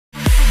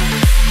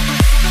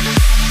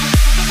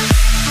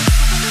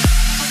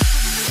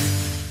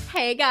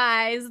Hey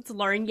guys, it's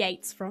Lauren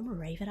Yates from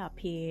Rave It Up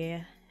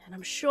here. And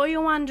I'm sure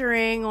you're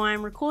wondering why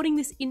I'm recording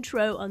this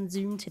intro on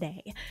Zoom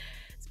today.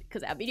 It's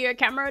because our video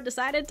camera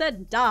decided to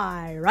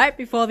die right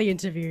before the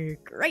interview.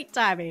 Great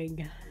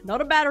timing. Not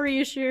a battery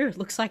issue,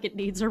 looks like it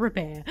needs a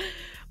repair.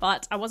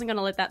 But I wasn't going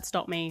to let that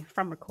stop me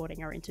from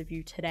recording our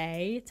interview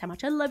today. It's how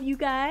much I love you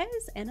guys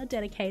and are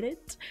dedicated.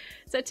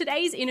 So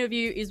today's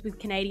interview is with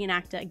Canadian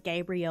actor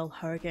Gabriel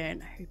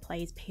Hogan, who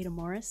plays Peter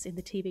Morris in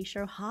the TV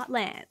show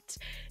Heartland.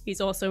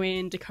 He's also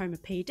in Tacoma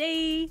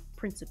PD,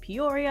 Prince of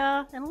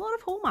Peoria, and a lot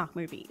of Hallmark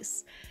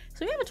movies.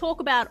 So we have a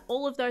talk about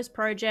all of those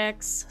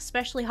projects,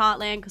 especially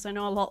Heartland, because I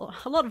know a lot of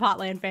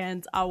Heartland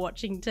fans are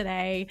watching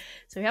today.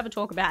 So we have a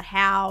talk about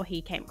how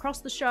he came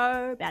across the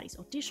show, about his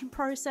audition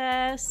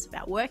process,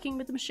 about working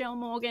with Michelle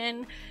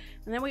Morgan,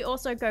 and then we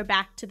also go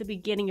back to the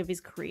beginning of his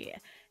career.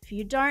 If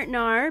you don't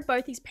know,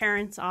 both his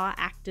parents are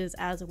actors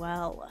as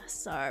well.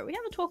 So we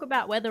have a talk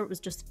about whether it was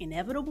just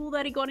inevitable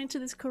that he got into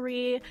this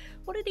career,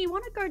 or did he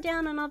want to go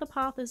down another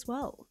path as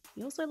well?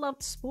 He also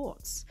loved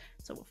sports,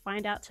 so we'll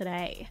find out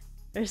today.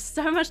 There's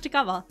so much to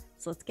cover,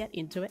 so let's get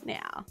into it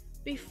now.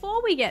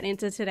 Before we get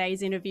into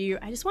today's interview,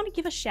 I just want to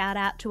give a shout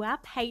out to our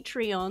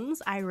Patreons,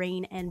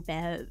 Irene and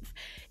Bev.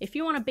 If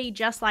you want to be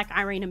just like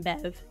Irene and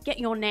Bev, get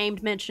your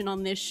named mention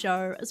on this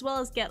show, as well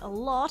as get a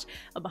lot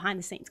of behind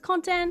the scenes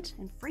content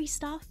and free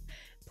stuff,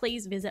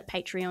 please visit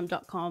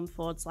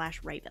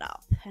patreon.com/Rave It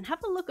Up and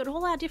have a look at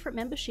all our different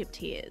membership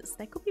tiers.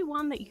 There could be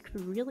one that you could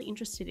be really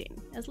interested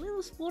in, as little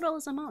as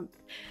 $4 a month.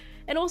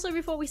 And also,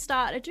 before we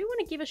start, I do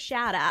want to give a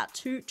shout out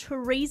to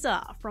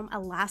Teresa from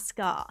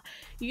Alaska.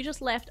 You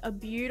just left a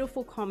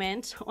beautiful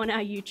comment on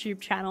our YouTube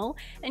channel,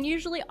 and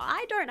usually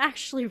I don't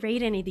actually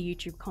read any of the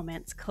YouTube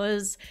comments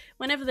because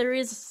whenever there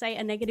is, say,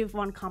 a negative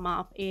one come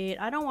up,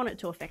 I don't want it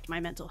to affect my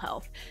mental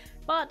health.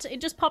 But it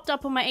just popped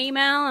up on my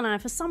email,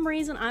 and for some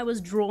reason I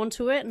was drawn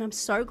to it, and I'm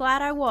so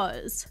glad I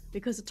was,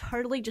 because it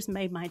totally just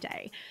made my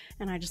day.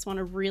 And I just want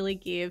to really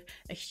give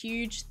a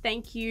huge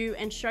thank you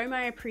and show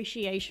my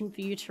appreciation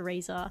for you,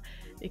 Teresa,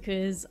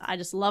 because I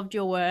just loved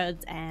your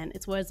words, and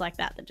it's words like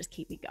that that just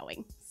keep me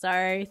going.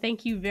 So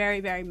thank you very,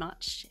 very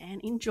much,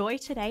 and enjoy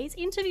today's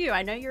interview.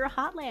 I know you're a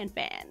Heartland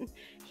fan.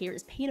 Here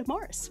is Peter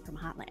Morris from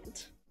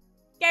Heartland.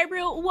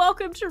 Gabriel,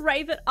 welcome to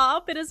Rave It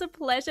Up. It is a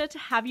pleasure to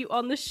have you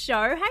on the show.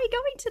 How are you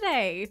going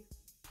today?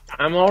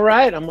 I'm all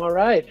right.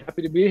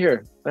 Happy to be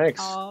here.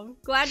 Thanks. Oh,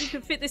 glad you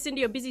could fit this into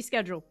your busy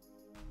schedule.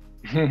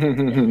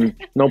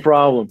 No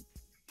problem.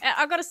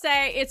 I gotta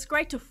say, it's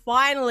great to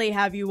finally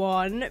have you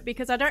on,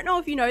 because I don't know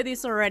if you know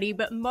this already,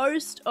 but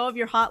most of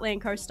your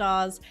Heartland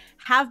co-stars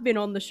have been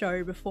on the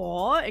show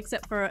before,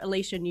 except for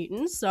Alicia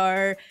Newton.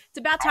 So it's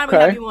about time we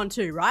have you on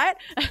too, right?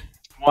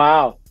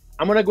 Wow.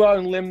 I'm going to go out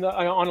on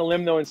a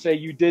limb, though, and say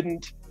you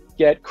didn't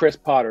get Chris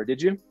Potter,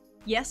 did you?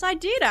 Yes, I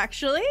did,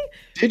 actually.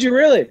 Did you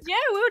really? Yeah,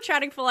 we were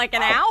chatting for like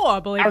an hour, I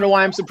believe. I don't know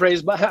why I'm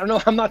surprised, but I don't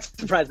know. I'm not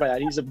surprised by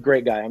that. He's a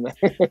great guy.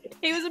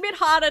 He was a bit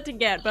harder to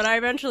get, but I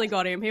eventually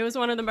got him. He was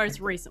one of the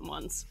most recent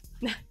ones.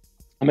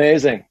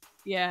 Amazing.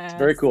 Yeah. It's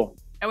very cool.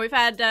 And we've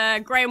had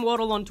Graham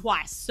Wardle on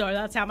twice, so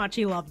that's how much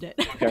he loved it.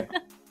 Okay.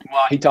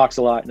 Well, he talks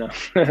a lot now.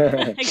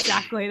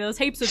 Exactly. There was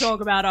heaps to talk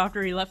about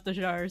after he left the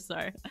show,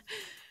 so...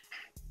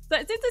 So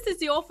since this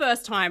is your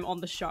first time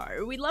on the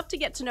show, we'd love to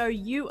get to know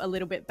you a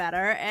little bit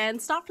better and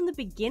start from the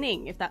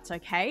beginning, if that's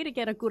okay, to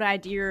get a good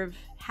idea of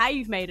how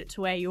you've made it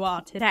to where you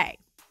are today.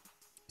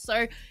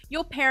 So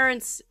your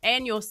parents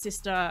and your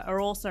sister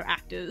are also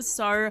actors,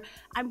 so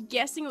I'm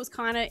guessing it was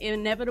kind of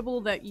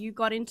inevitable that you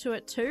got into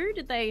it too.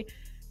 Did they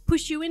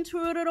push you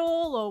into it at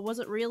all, or was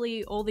it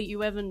really all that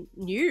you ever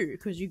knew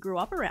because you grew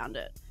up around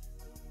it?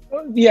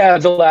 Yeah,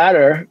 the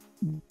latter,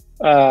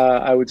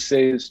 I would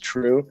say, is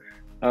true.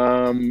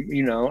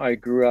 I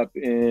grew up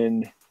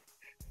in,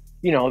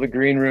 the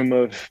green room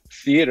of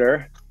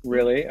theater,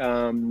 really.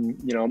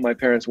 My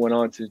parents went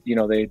on to,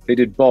 they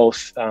did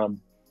both,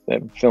 they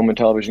had film and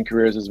television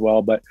careers as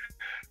well, but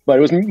it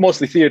was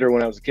mostly theater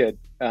when I was a kid.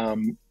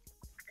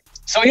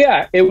 So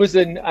yeah, it was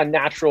a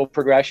natural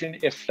progression,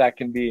 if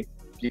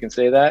you can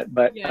say that,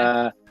 but,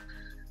 yeah.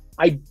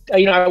 I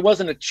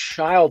wasn't a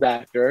child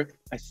actor.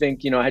 I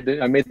think, I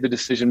made the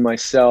decision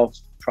myself,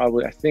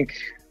 probably, I think,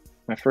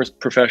 my first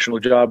professional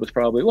job was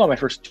my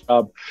first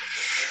job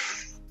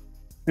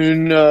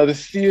in the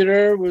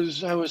theater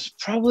I was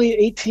probably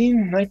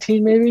 18,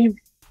 19 maybe.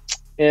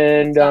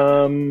 And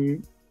I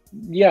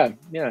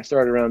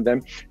started around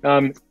then.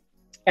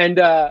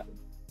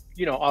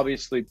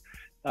 Obviously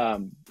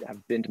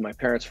I've been to my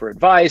parents for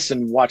advice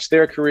and watched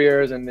their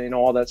careers and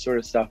all that sort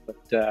of stuff. But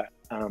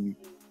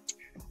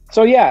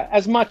so yeah,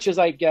 as much as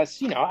I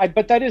guess,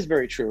 but that is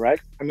very true,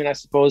 right? I mean, I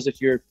suppose if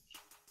your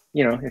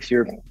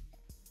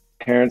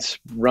parents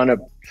run a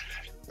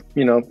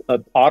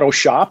auto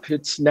shop,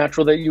 it's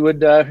natural that you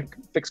would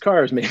fix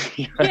cars,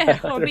 maybe. Yeah,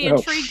 or be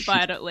intrigued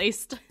by it at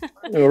least.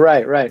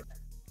 Right.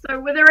 So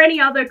were there any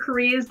other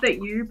careers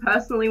that you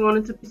personally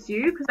wanted to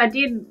pursue? Because I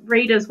did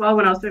read as well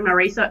when I was doing my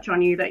research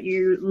on you that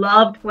you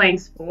loved playing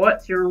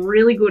sports. You're a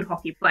really good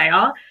hockey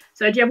player.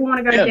 So do you ever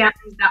want to go down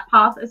that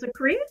path as a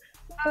career?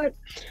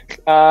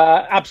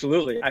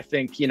 Absolutely. I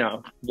think,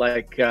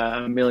 like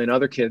a million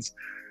other kids,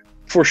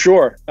 for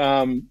sure.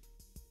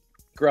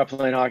 Grew up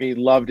playing hockey,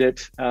 loved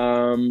it.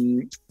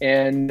 And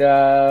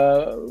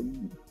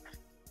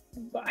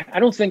I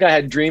don't think I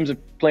had dreams of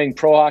playing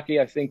pro hockey.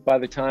 I think by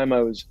the time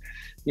I was,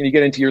 you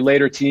get into your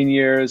later teen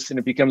years and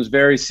it becomes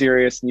very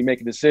serious and you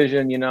make a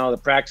decision,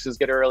 the practices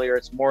get earlier,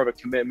 it's more of a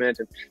commitment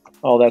and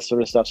all that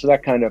sort of stuff. So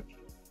that kind of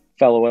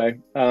fell away.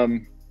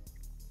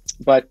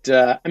 But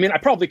I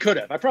probably could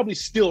have. I probably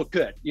still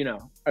could,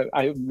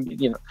 I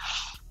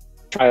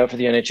try out for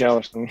the NHL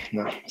or something.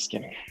 No, just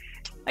kidding.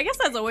 I guess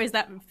there's always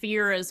that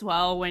fear as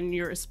well when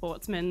you're a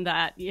sportsman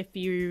that if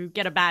you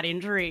get a bad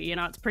injury,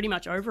 it's pretty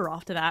much over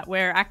after that.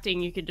 Where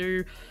acting, you could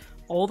do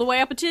all the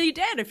way up until you're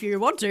dead if you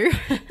want to.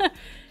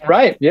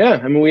 Right.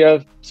 Yeah. We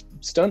have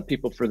stunt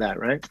people for that,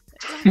 right?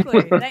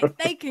 Exactly.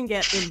 They can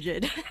get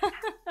injured.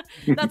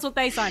 That's what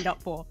they signed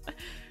up for.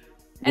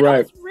 And right.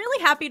 I was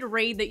really happy to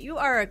read that you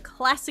are a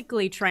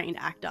classically trained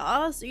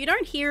actor, so you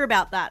don't hear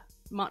about that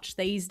much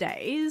these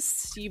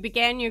days. You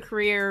began your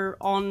career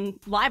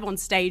live on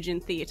stage in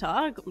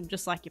theatre,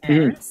 just like your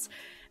parents.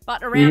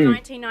 But around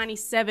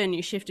 1997,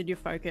 you shifted your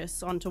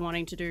focus onto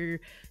wanting to do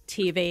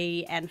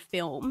TV and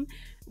film.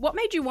 What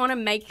made you want to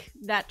make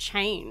that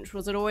change?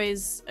 Was it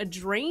always a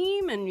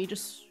dream and you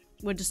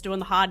were just doing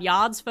the hard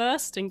yards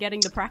first and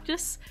getting the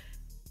practice?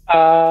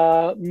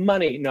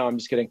 Money. No, I'm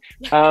just kidding.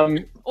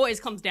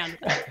 Always comes down to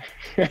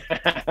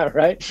that.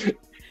 Right?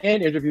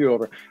 And interview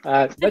over.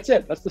 That's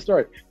it. That's the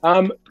story.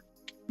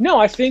 No,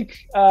 I think,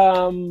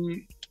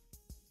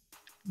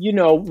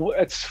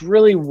 it's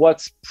really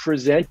what's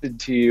presented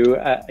to you,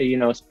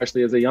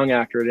 especially as a young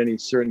actor at any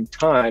certain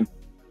time.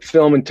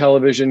 Film and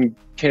television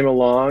came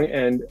along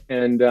and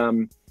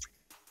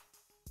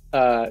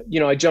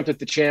I jumped at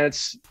the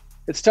chance.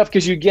 It's tough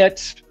because you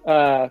get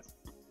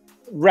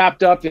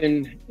wrapped up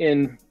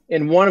in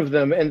one of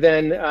them. And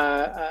then,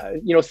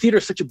 theater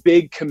is such a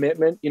big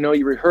commitment.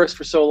 You rehearse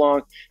for so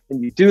long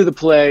and you do the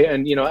play.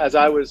 And,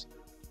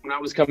 when I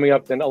was coming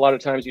up, then a lot of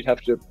times you'd have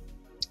to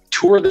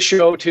tour the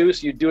show too.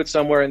 So you do it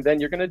somewhere and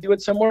then you're going to do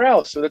it somewhere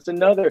else. So that's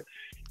another.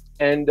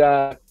 And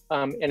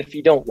if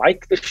you don't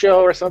like the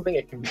show or something,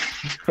 it can be,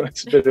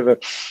 it's a bit of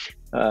it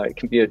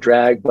can be a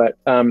drag, but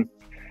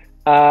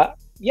I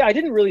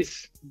didn't really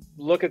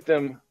look at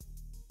them,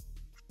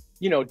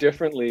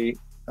 differently.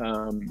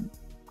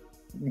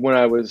 When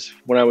I was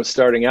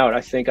starting out,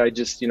 I think I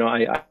just,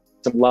 I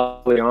some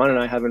lovely on and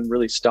I haven't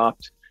really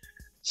stopped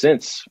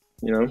since,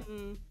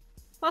 Mm-hmm.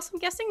 Plus, I'm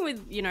guessing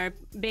with,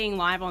 being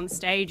live on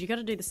stage, you got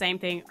to do the same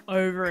thing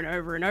over and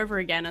over and over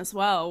again as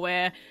well,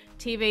 where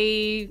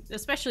TV,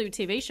 especially with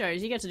TV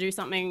shows, you get to do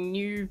something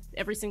new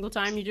every single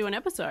time you do an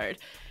episode.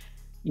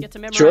 You get to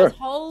memorize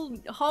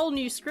a whole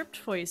new script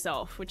for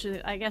yourself, which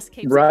I guess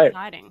keeps it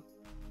exciting.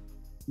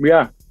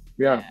 Yeah,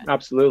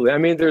 absolutely.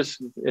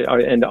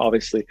 And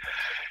obviously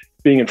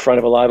being in front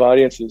of a live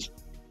audience is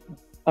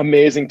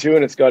amazing too,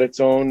 and it's got its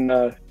own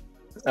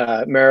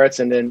merits.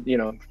 And then,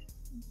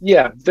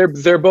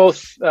 they're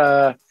both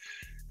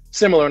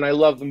similar, and I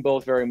love them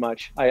both very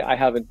much. I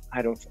haven't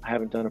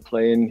done a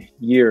play in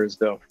years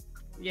though.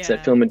 Yeah. It's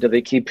that film until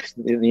they keep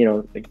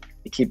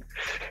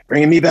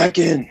bringing me back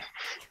in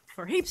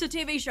for heaps of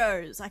TV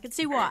shows. I can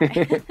see why.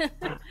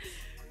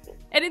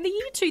 And in the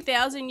year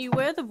 2000, you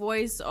were the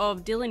voice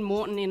of Dylan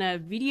Morton in a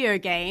video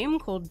game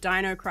called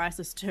Dino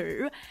Crisis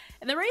 2.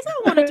 And the reason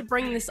I wanted to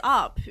bring this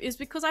up is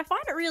because I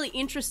find it really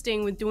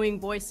interesting with doing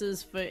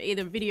voices for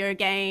either video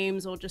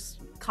games or just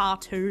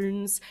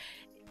cartoons.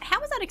 How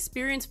was that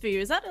experience for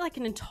you? Is that like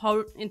an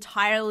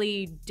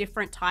entirely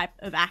different type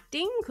of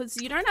acting? Because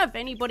you don't have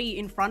anybody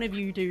in front of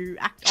you to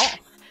act off.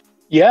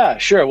 Yeah,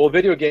 sure. Well,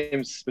 video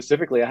games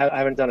specifically, I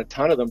haven't done a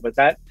ton of them, but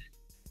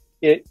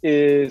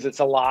it's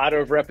a lot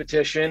of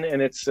repetition,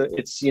 and it's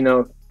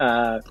the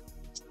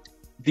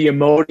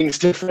emoting's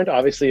different.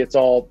 Obviously it's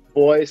all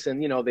voice,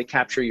 and they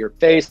capture your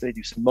face, they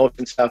do some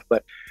motion stuff,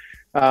 but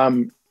we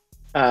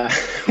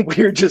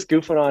were just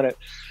goofing on it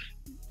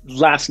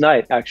last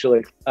night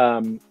actually.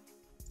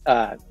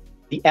 The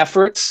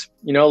efforts,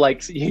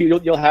 like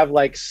you'll have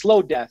like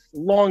slow death,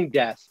 long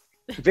death,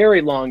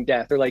 very long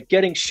death, or like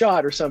getting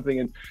shot or something,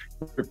 and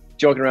we're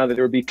joking around that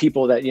there would be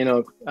people that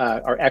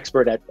are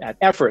expert at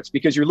efforts,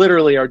 because you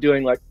literally are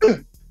doing like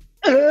or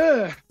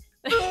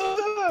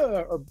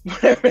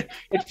whatever.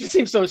 It just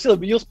seems so silly,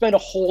 but you'll spend a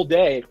whole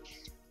day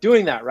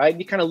doing that, right?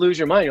 And you kind of lose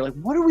your mind. You're like,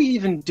 what are we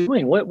even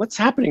doing? What's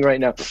happening right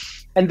now?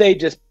 And they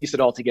just piece it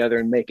all together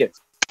and make it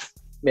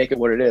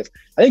what it is.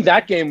 I think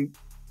that game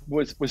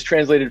was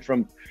translated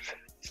from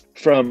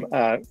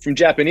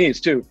Japanese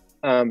too,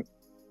 and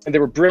they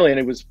were brilliant.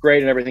 It was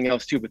great and everything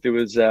else too, but there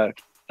was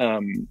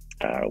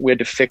we had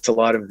to fix a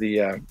lot of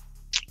the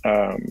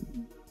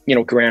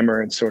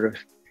grammar and sort of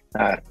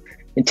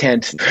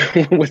intent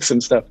with some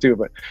stuff too.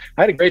 But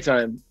I had a great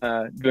time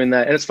doing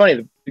that, and it's funny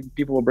that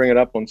people will bring it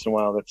up once in a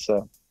while. That's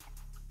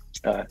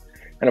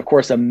and of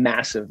course a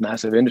massive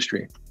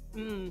industry.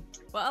 Well,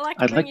 I like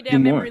to bring you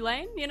down memory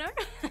lane,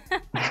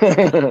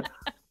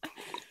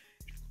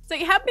 So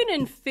you have been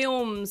in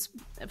films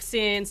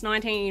since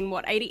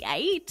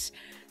 1988.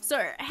 So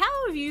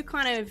how have you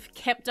kind of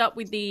kept up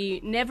with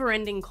the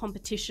never-ending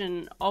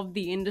competition of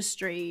the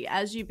industry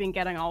as you've been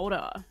getting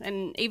older?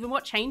 And even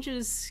what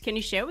changes can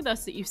you share with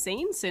us that you've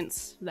seen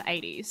since the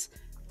 80s?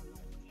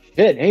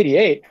 Shit,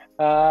 88.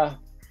 I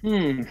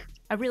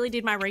really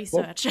did my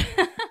research.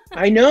 Well,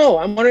 I know.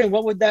 I'm wondering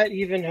what would that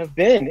even have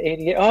been?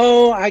 88.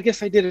 Oh, I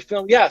guess I did a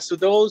film. Yeah, so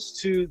those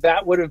two,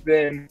 that would have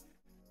been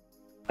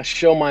a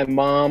show my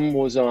mom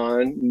was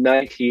on,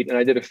 Night Heat, and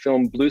I did a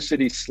film, Blue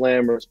City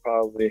Slammers,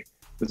 probably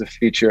was a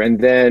feature. And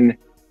then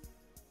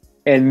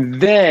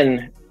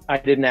I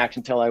didn't act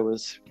until I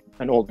was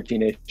an older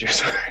teenager.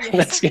 So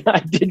Yes.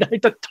 I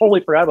totally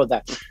forgot about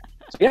that.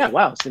 So yeah,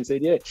 wow, since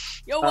 88.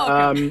 You're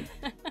welcome.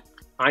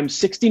 I'm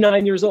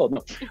 69 years old.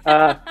 No.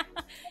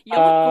 You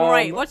look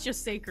great. What's your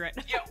secret?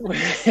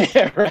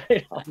 Yeah,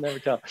 right. I'll never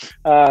tell.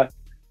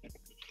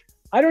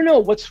 I don't know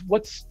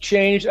what's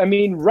changed. I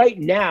mean, right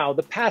now,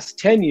 the past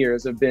 10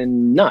 years have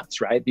been nuts,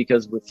 right?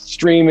 Because with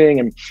streaming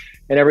and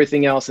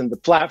everything else and the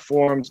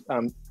platforms,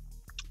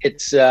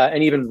 it's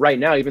and even right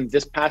now, even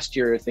this past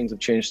year, things have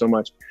changed so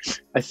much.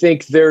 I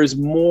think there's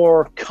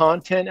more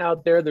content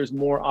out there. There's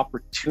more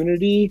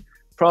opportunity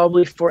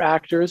probably for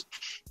actors.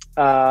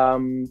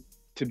 To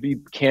be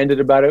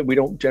candid about it, we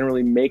don't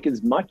generally make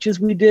as much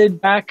as we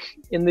did back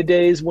in the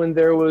days when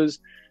there was,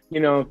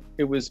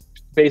 it was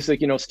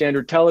basic,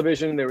 standard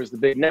television. There was the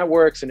big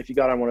networks, and if you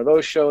got on one of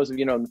those shows,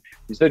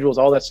 residuals,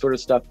 all that sort of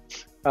stuff.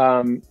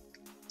 I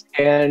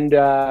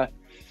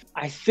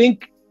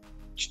think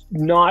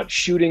not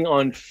shooting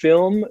on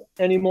film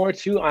anymore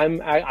too.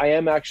 I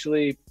am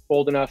actually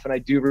old enough, and I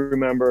do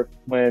remember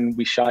when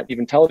we shot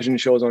even television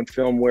shows on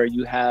film where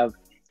you have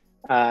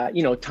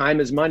time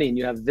is money, and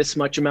you have this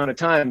much amount of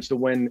time. So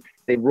when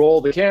they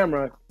roll the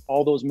camera,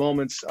 all those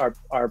moments are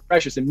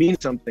precious and mean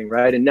something,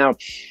 right? And now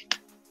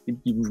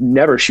you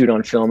never shoot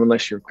on film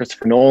unless you're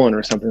Christopher Nolan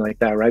or something like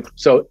that, right?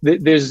 So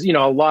there's a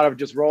lot of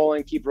just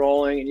keep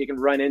rolling, and you can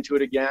run into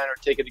it again or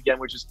take it again,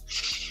 which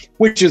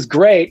is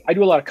great. I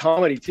do a lot of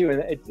comedy too,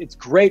 and it's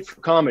great for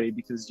comedy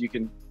because you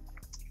can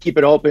keep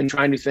it open,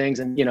 try new things,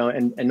 and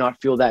and not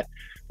feel that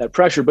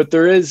pressure. But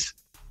there is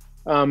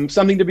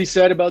something to be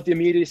said about the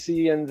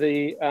immediacy and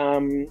the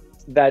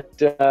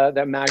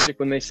that magic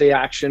when they say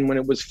action. When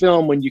it was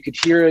film, when you could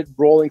hear it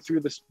rolling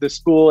through the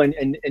school,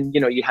 and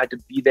you had to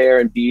be there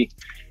and be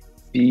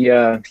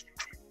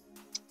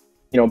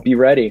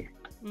ready.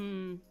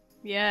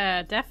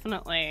 Yeah,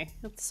 definitely.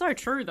 It's so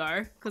true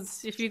though,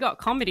 because if you got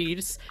comedy,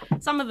 just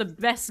some of the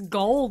best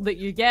gold that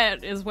you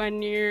get is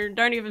when you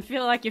don't even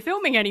feel like you're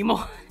filming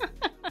anymore.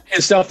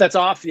 And stuff that's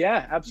off.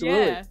 Yeah,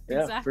 absolutely. Yeah,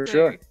 exactly. For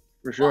sure.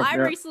 For sure. Well, I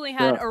recently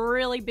had a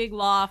really big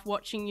laugh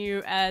watching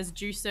you as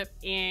Juicep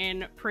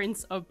in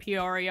Prince of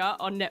Peoria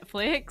on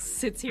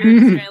Netflix. It's here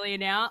in Australia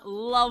now.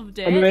 Loved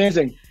it.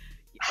 Amazing.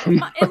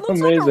 It looks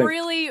like a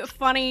really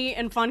funny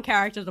and fun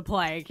character to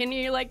play. Can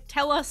you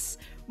tell us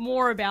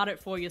more about it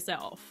for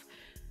yourself?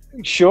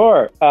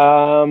 Sure.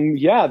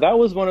 Yeah, that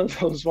was one of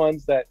those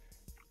ones that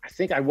I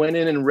think I went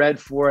in and read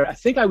for it. I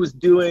think I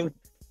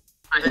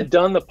had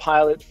done the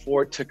pilot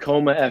for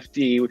Tacoma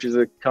FD, which is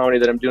a comedy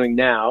that I'm doing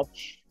now.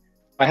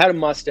 I had a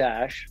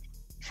mustache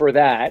for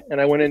that,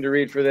 and I went in to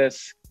read for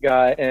this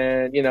guy,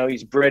 and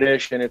he's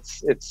British, and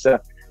it's I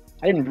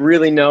didn't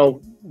really know.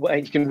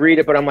 You can read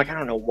it, but I'm like, I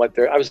don't know what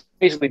I was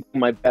basically doing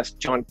my best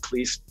John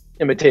Cleese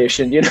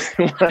imitation,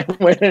 when I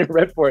went in and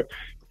read for it,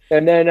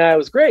 and then it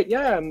was great.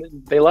 Yeah,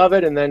 they love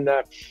it, and then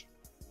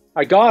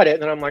I got it,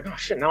 and then I'm like, oh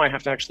shit, now I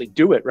have to actually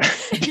do it,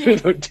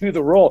 right? do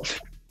the role.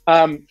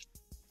 But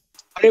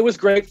it was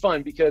great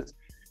fun because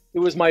it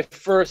was my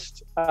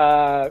first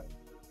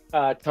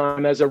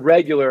time as a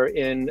regular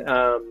in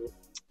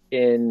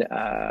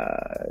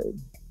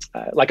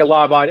like a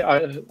live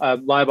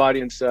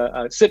audience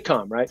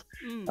sitcom, right?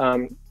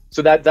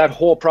 So that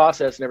whole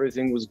process and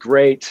everything was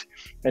great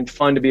and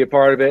fun to be a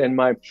part of it. And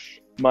my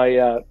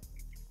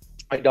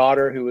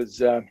daughter, who was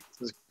 2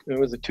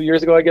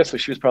 years ago, I guess, so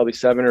she was probably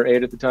 7 or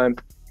 8 at the time.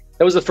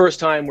 That was the first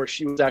time where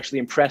she was actually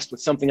impressed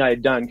with something I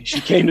had done. She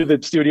came to the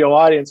studio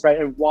audience, right,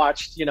 and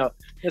watched,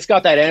 it's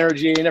got that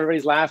energy and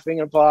everybody's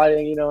laughing and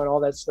applauding, and all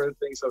that sort of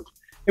thing. So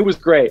it was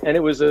great. And it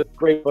was a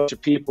great bunch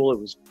of people. It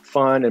was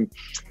fun and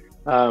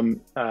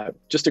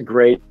just a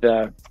great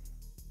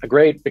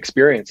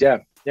experience. Yeah.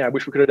 I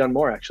wish we could have done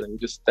more, actually.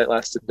 That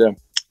lasted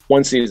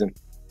 1 season.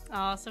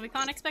 Oh, so we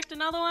can't expect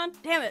another one?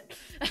 Damn it.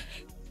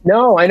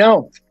 No, I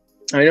know.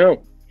 Because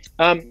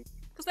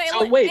they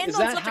wait, end is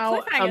on that such how,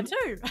 a cliffhanger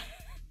too.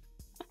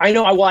 I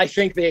know. Well, I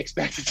think they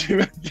expected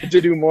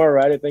to do more,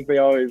 right? I think they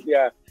always,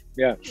 yeah.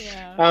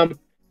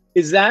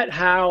 Is that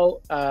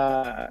how?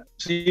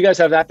 So you guys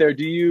have that there?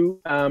 Do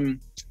you? What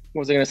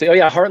was I going to say? Oh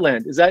yeah,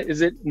 Heartland. Is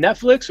it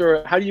Netflix,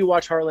 or how do you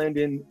watch Heartland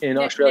in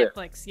Australia?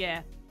 Netflix,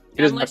 yeah.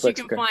 Unless you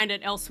can find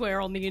it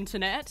elsewhere on the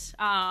internet.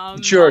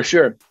 Sure.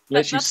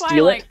 Unless you that's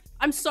steal why, it.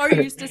 I'm so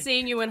used to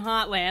seeing you in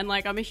Heartland.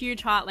 I'm a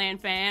huge Heartland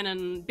fan,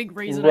 and big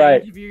reason I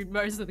interviewed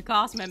most of the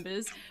cast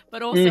members.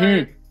 But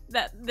also,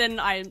 then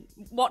I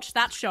watched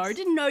that show,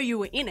 didn't know you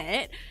were in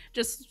it,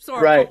 just saw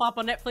it Right. pop up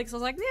on Netflix. I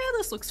was like, yeah,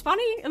 this looks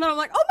funny. And then I'm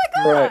like, oh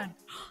my God, Right.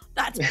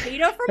 that's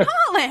Peter from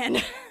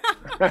Heartland.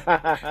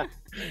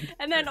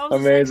 And then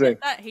obviously Amazing.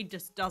 that he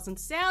just doesn't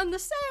sound the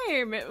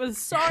same. It was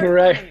so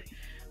Right. funny.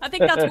 I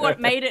think that's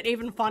what made it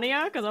even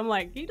funnier, because I'm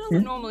like, he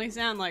doesn't normally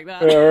sound like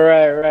that.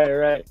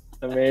 Right.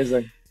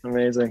 Amazing.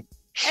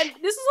 And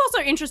this is also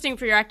interesting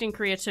for your acting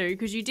career too,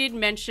 because you did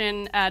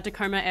mention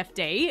Tacoma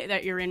FD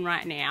that you're in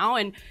right now,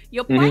 and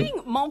you're playing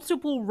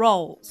multiple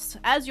roles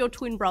as your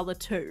twin brother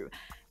too.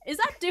 Is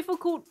that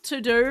difficult to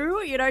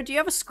do? You know, do you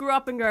ever screw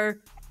up and go,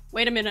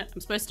 wait a minute,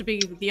 I'm supposed to be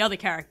the other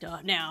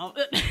character now?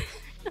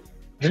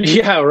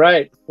 Yeah,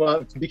 right.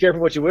 Well, be careful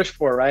what you wish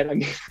for, right? I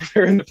mean,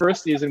 in the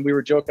first season, we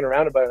were joking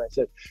around about it. I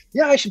said,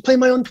 yeah, I should play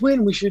my own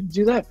twin. We should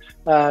do that.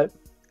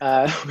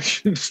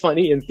 Which is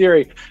funny in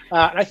theory.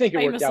 I think it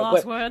Famous worked out.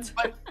 last words.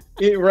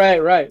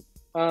 Right.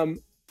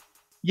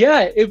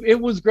 Yeah, it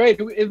was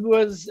great. It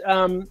was,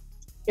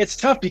 it's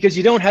tough because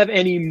you don't have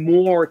any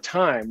more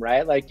time,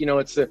 right? Like, you know,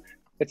 it's a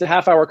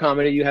half-hour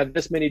comedy. You have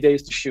this many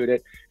days to shoot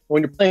it.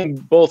 When you're playing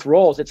both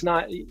roles, it's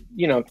not,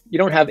 you know, you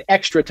don't have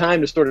extra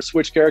time to sort of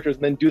switch characters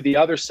and then do the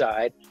other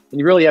side. And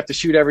you really have to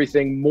shoot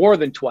everything more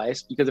than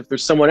twice, because if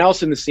there's someone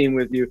else in the scene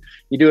with you,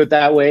 you do it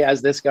that way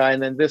as this guy,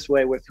 and then this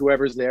way with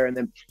whoever's there, and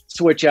then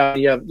switch out.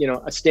 You have, you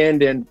know, a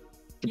stand-in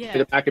to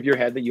the back of your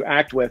head that you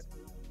act with.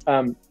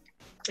 And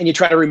you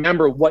try to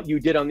remember what you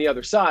did on the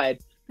other side,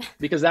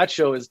 because that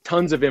show is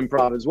tons of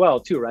improv as well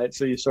too, right?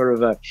 So you sort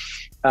of,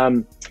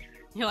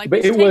 You're like, but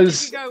which it take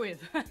was, did you go with?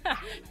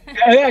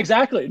 yeah,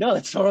 exactly. No,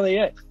 that's totally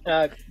it.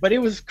 But it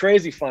was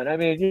crazy fun. I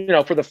mean, you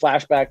know, for the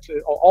flashback to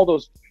all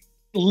those,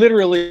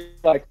 literally,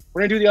 like,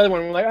 we're gonna do the other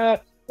one. We're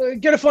like,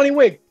 get a funny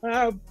wig,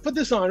 put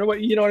this on, or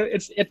what? You know,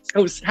 it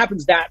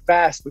happens that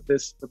fast with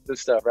this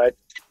stuff, right?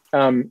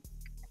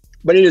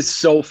 But it is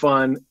so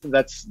fun.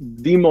 That's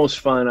the most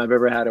fun I've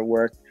ever had at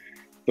work.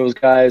 Those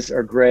guys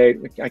are great.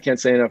 I can't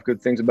say enough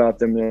good things about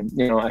them. And,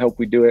 you know, I hope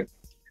we do it.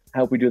 I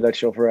hope we do that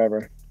show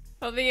forever.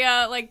 Well, the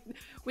like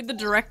with the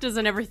directors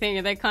and everything,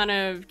 are they kind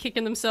of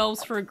kicking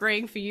themselves for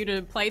agreeing for you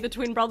to play the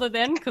twin brother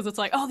then? Because it's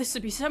like, oh, this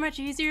would be so much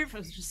easier if it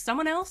was just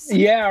someone else.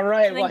 Yeah,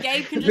 right. And then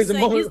Gabe can just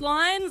say his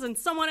lines, and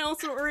someone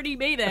else will already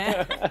be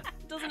there.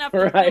 Doesn't have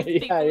to. Right.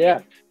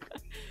 Yeah.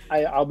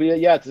 I'll be.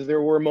 Yeah.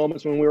 There were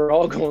moments when we were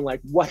all going like,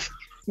 what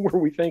were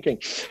we thinking?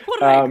 What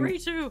did I agree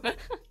to?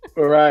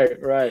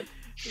 Right.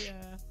 Yeah.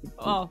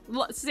 Oh,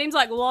 seems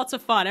like lots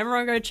of fun.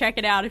 Everyone go check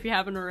it out if you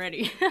haven't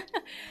already.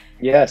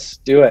 Yes,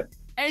 do it.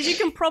 As you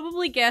can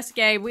probably guess,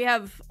 Gabe, we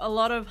have a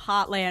lot of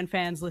Heartland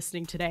fans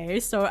listening today,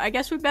 so I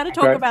guess we better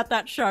talk about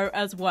that show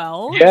as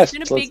well. Yes,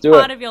 it's been a big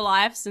part of your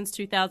life since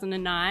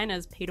 2009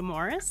 as Peter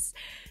Morris.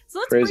 So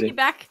let's bring you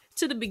back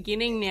to the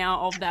beginning now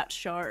of that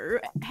show.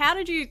 How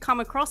did you come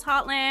across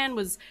Heartland?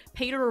 Was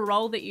Peter a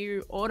role that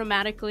you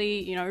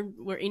automatically, you know,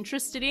 were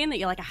interested in, that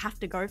you're like, I have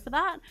to go for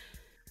that?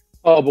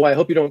 Oh boy, I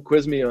hope you don't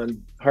quiz me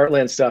on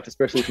Heartland stuff,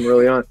 especially from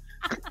early on.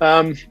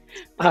 I'm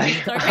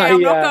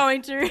not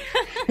going to.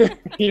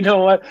 You know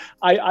what?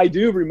 I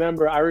do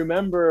remember. I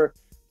remember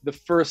the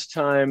first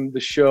time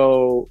the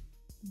show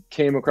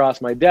came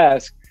across my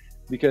desk,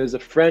 because a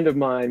friend of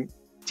mine,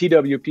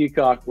 T.W.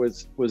 Peacock,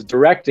 was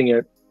directing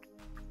it,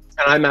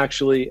 and I'm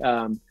actually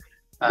I'm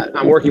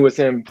working with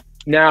him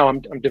now.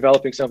 I'm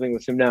developing something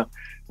with him now.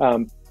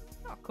 Oh,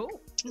 cool.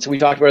 So we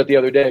talked about it the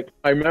other day.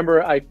 I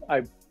remember I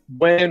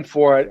went in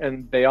for it,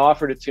 and they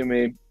offered it to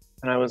me.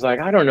 And I was like,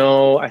 I don't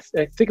know. I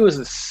think it was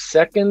the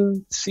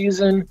second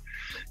season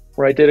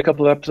where I did a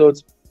couple of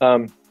episodes.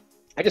 I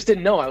just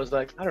didn't know. I was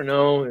like, I don't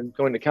know. And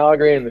going to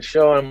Calgary and the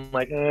show, I'm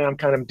like, I'm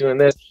kind of doing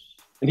this.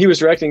 And he was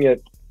directing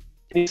it.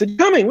 And he said,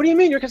 coming, what do you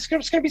mean? It's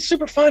going to be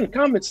super fun.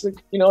 Come, it's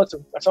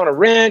on a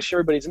ranch.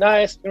 Everybody's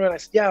nice. And I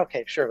said, yeah,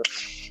 okay, sure.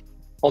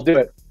 I'll do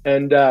it.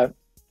 And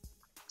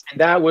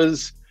that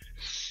was,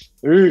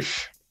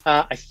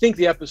 I think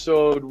the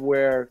episode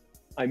where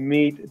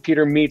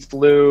Peter meets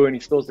Lou, and he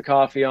spills the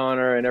coffee on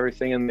her and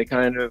everything, and they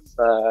kind of,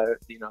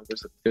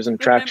 there's an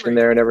attraction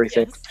there and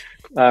everything.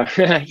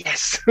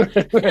 Yes.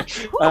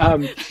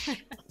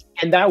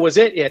 And that was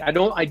it.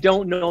 I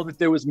don't know that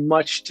there was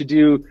much to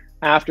do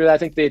after that. I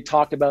think they had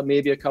talked about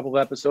maybe a couple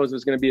of episodes. It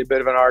was going to be a bit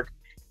of an arc.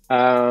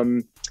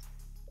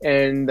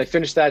 And they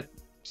finished that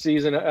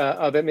season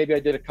of it. Maybe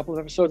I did a couple of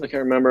episodes. I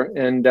can't remember.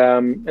 And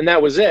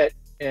that was it.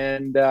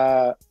 And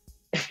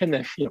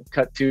then,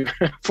 cut to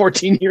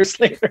 14 years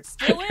later,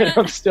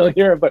 I'm still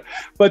here. But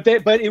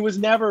it was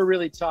never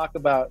really talk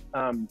about,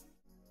 that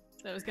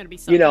was going to be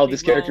something,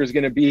 this character is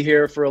going to be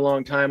here for a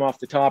long time off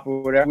the top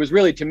or whatever. It was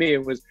really, to me,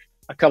 it was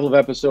a couple of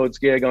episodes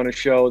gig on a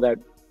show that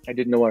I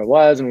didn't know what it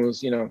was, and it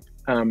was,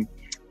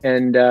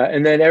 and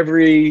then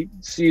every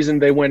season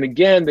they went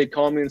again, they'd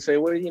call me and say,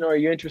 well, are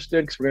you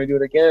interested? Because we're going to do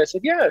it again. I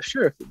said, yeah,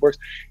 sure, if it works.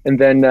 And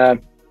then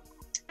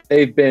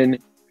they've been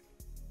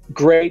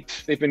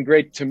great. They've been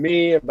great to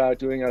me about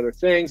doing other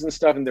things and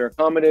stuff, and they're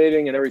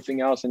accommodating and everything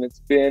else. And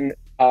it's been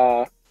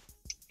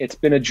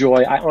a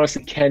joy. I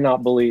honestly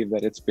cannot believe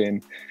that it's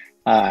been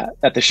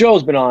that the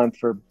show's been on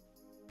for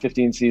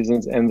 15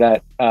 seasons, and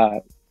that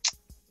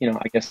you know,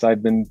 I guess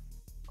I've been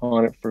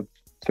on it for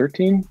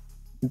 13.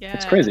 Yeah,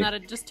 it's crazy. And that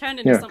it just turned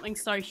into something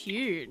so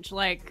huge.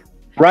 Like,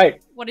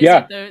 right. What is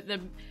it? The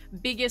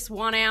biggest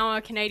 1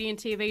 hour Canadian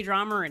TV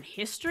drama in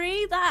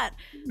history? That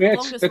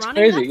longest it's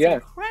running? crazy.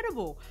 That's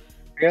incredible.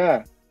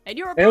 Yeah. And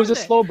you're a it was a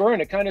slow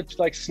burn. It kind of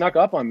like snuck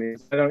up on me.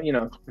 I don't, you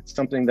know, it's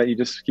something that you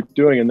just keep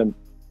doing, and then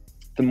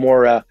the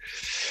more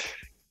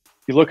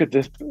you look at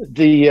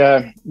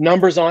the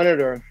numbers on it,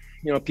 or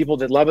you know, people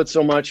that love it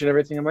so much and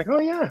everything, I'm like, oh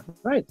yeah,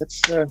 right.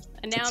 That's and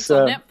now it's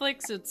on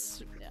Netflix.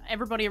 It's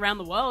everybody around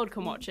the world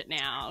can watch it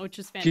now, which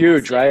is fantastic.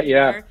 Huge, right?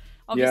 Yeah. Know?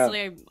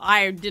 Obviously,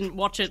 I didn't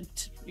watch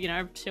it, you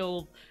know,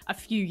 till a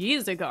few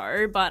years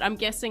ago. But I'm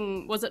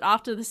guessing, was it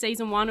after the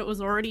season 1? It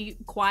was already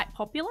quite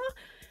popular.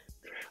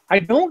 I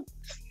don't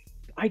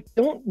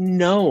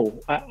know.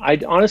 I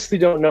honestly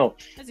don't know.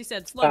 As you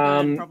said, slow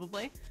burn,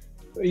 probably.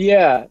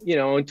 Yeah, you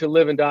know, and to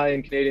live and die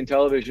in Canadian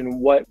television,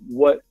 what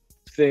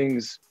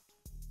things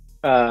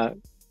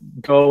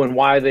go and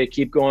why they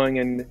keep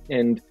going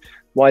and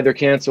why they're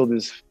canceled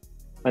is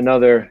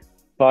another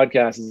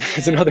podcast.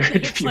 It's another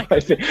interview, like, I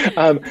think.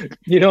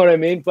 You know what I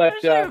mean? But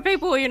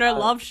people, you know,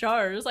 love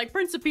shows like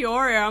Prince of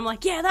Peoria. I'm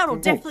like, yeah, that'll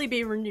definitely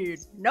be renewed.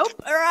 Nope.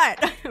 All right,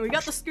 we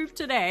got the scoop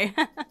today.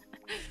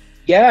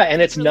 Yeah,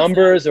 and it's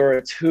numbers, or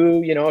it's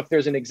who, you know, if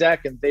there's an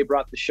exec and they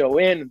brought the show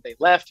in and they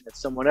left and it's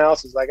someone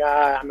else, is like,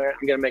 I'm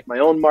going to make my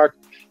own mark.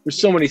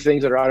 There's so many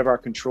things that are out of our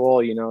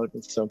control, you know,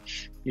 so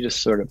you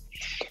just sort of,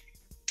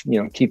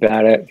 you know, keep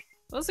at it.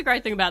 Well, that's the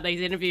great thing about these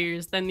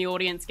interviews. Then the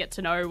audience get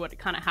to know what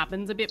kind of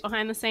happens a bit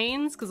behind the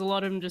scenes, because a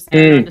lot of them just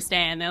don't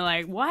understand. They're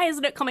like, why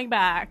isn't it coming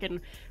back?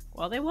 And,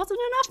 well, there wasn't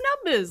enough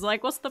numbers.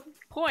 Like, what's the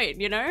point,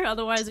 you know?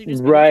 Otherwise, you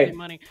just make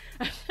money.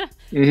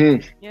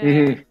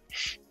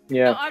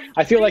 Yeah, no,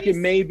 I feel like it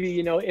may be,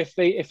 you know, if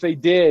they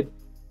did,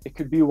 it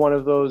could be one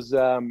of those,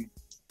 you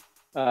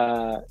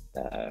know,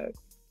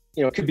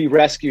 it could be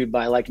rescued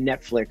by like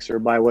Netflix or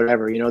by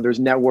whatever. You know, there's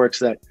networks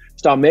that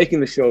stop making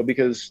the show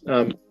because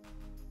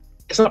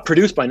it's not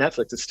produced by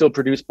Netflix. It's still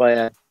produced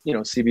by, you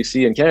know,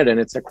 CBC in Canada, and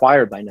it's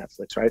acquired by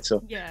Netflix, right?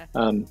 So yeah.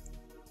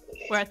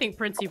 Where I think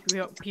Prince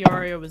of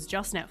Peoria was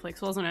just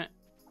Netflix, wasn't it?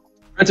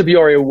 Prince of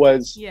Peoria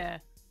was. Yeah.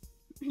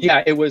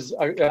 Yeah, it was.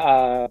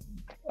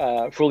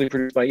 Fully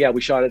produced by,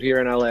 we shot it here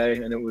in LA,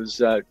 and it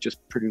was just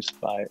produced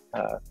by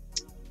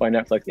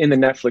Netflix in the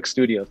Netflix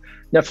studios.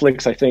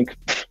 Netflix, I think,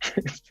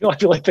 I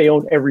feel like they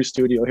own every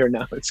studio here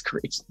now. It's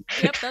crazy.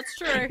 Yep, that's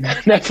true.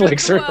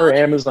 Netflix or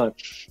Amazon.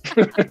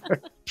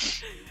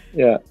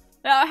 Yeah.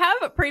 Now, I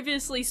have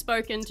previously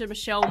spoken to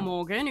Michelle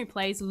Morgan, who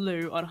plays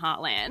Lou on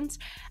Heartland,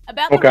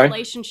 about the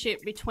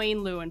relationship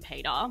between Lou and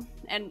Peter.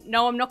 And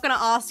no, I'm not going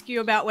to ask you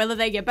about whether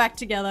they get back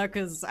together,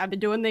 because I've been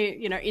doing the,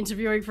 you know,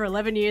 interviewing for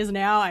 11 years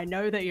now. I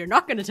know that you're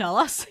not going to tell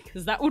us,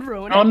 because that would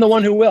ruin it. I'm the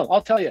one who will.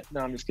 I'll tell you.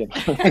 No, I'm just kidding.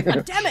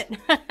 Damn it.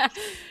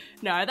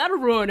 No, that'll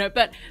ruin it.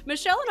 But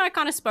Michelle and I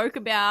kind of spoke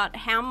about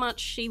how much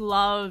she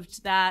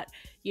loved that,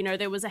 you know,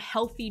 there was a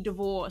healthy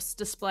divorce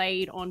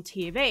displayed on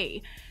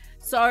TV.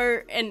 So,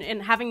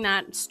 and having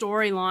that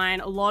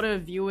storyline, a lot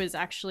of viewers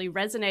actually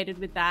resonated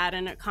with that,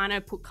 and it kind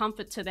of put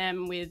comfort to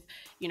them with,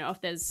 you know,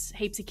 if there's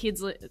heaps of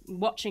kids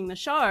watching the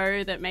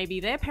show that maybe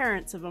their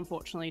parents have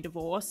unfortunately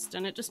divorced,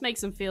 and it just makes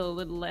them feel a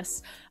little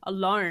less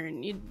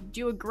alone.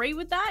 Do you agree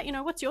with that? You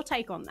know, what's your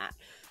take on that?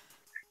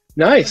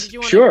 Nice.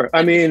 Sure.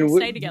 I mean,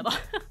 stay together.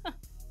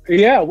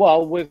 Yeah.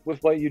 Well, with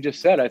what you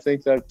just said, I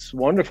think that's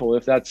wonderful.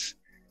 If that's,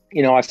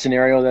 you know, a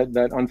scenario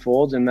that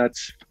unfolds, and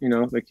that's, you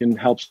know, that can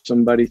help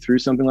somebody through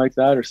something like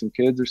that, or some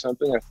kids or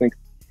something. I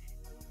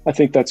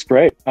think that's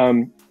great.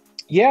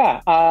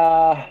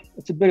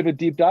 It's a bit of a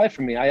deep dive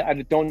for me. I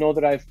don't know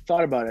that I've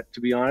thought about it,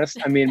 to be honest.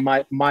 I mean,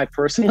 my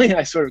personally,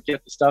 I sort of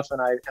get the stuff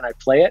and I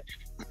play it.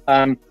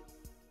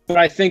 But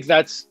I think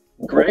that's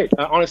great.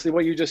 Honestly,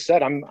 what you just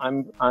said, I'm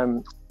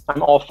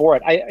all for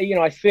it.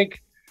 I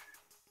think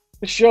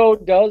the show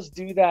does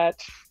do that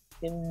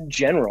in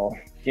general.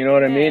 You know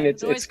what I mean?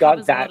 It's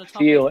got that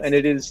feel, and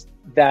it is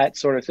that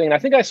sort of thing. And I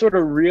think I sort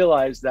of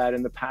realized that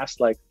in the past,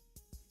 like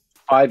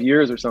 5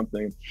 years or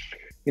something,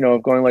 you know,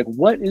 of going like,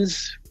 what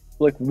is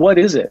it? Like, why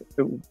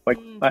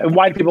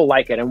do people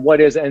like it? And what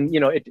is, and, you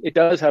know, it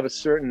does have a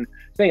certain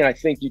thing. And I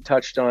think you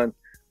touched on,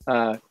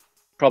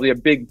 probably a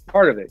big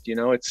part of it. You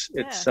know, it's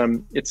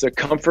a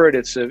comfort.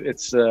 It's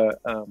to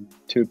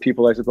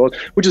people, I suppose,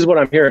 which is what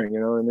I'm hearing. You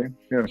know what I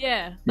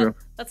mean?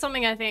 That's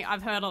something I think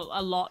I've heard a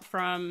lot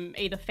from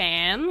either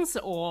fans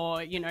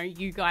or, you know,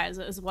 you guys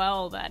as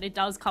well, that it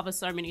does cover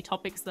so many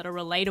topics that are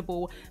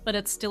relatable, but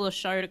it's still a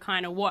show to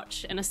kind of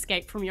watch and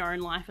escape from your own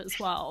life as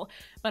well.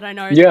 But I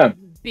know the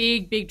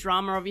big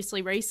drama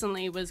obviously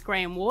recently was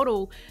Graham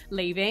Wardle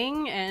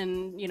leaving,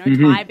 and, you know,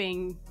 Ty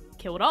being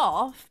killed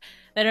off,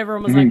 that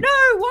everyone was like,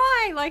 no,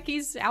 why? Like,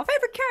 he's our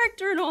favorite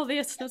character and all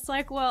this. And it's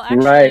like, well,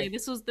 actually,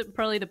 this was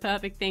probably the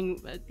perfect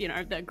thing, you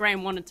know, that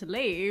Graham wanted to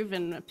leave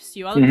and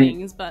pursue other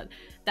things, but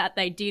that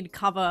they did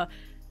cover,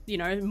 you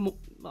know,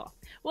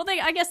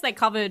 I guess they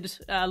covered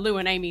Lou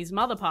and Amy's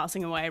mother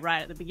passing away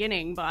right at the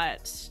beginning,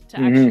 but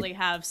to actually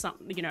have some,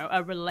 you know,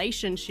 a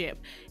relationship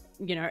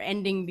you know,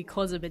 ending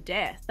because of a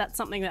death. That's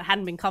something that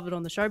hadn't been covered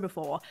on the show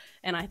before.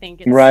 And I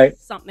think it's right.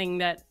 something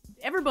that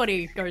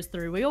everybody goes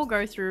through. We all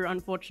go through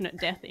unfortunate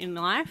death in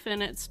life,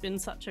 and it's been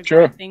such a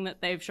Sure. great thing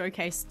that they've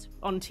showcased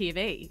on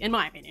TV, in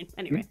my opinion,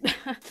 anyway.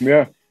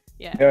 Yeah.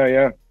 Yeah. Yeah,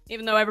 yeah.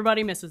 Even though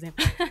everybody misses him.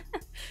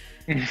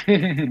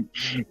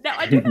 Now,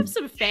 I do have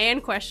some fan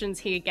questions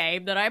here,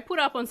 Gabe, that I put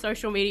up on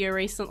social media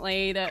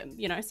recently that,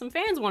 you know, some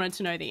fans wanted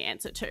to know the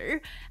answer to.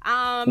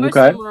 Most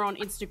of them were on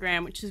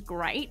Instagram, which is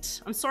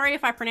great. I'm sorry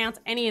if I pronounce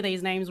any of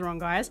these names wrong,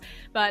 guys.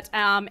 But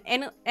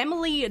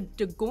Emily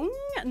Degung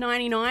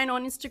 99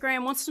 on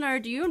Instagram wants to know,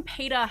 do you and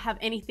Peter have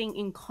anything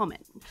in common?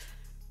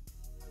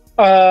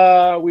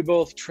 We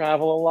both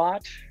travel a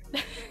lot.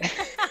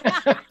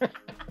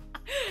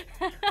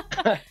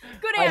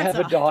 Good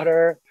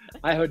answer.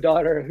 I have a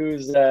daughter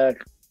who's a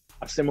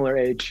similar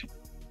age.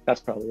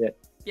 That's probably it.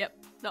 Yep.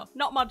 No,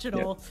 not much at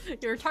all.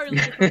 You're a totally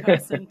different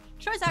person.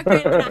 Shows how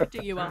great an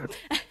actor you are.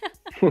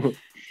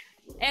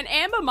 And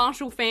Amber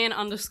Marshall fan _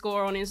 on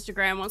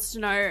Instagram wants to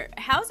know,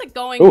 how's it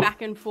going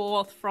back and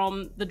forth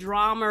from the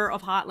drama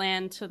of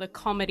Heartland to the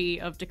comedy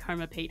of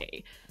Tacoma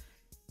PD?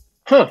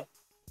 Huh.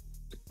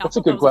 That's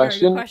a good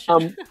question.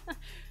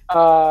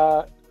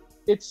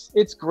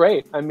 It's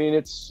great. I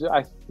mean,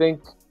 I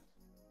think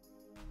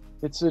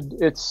it's a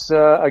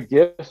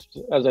gift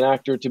as an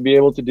actor to be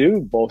able to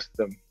do both of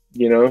them.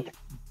 You know,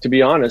 to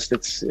be honest,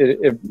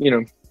 it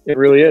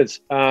really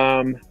is.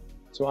 So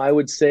I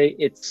would say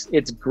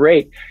it's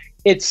great.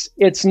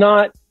 It's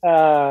not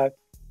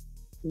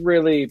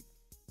really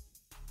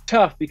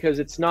tough because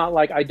it's not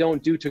like I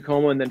don't do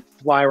Tacoma and then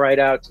fly right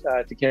out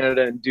to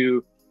Canada and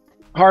do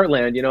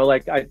Heartland. You know,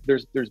 like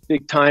there's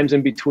big times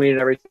in between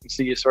and everything,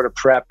 so you sort of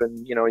prep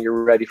and, you know,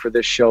 you're ready for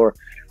this show,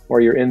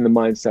 or you're in the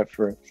mindset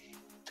for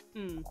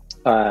you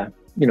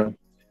know,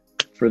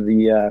 for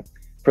the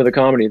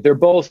comedy. They're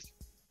both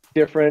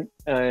different,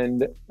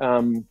 and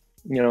you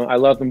know, I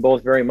love them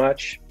both very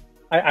much.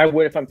 I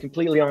would, if I'm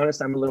completely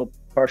honest, I'm a little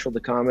partial to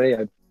comedy.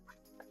 I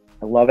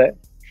love it.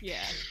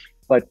 Yeah,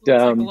 but it's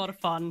like a lot of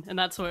fun, and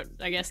that's what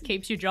I guess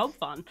keeps your job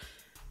fun.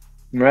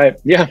 Right.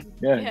 Yeah.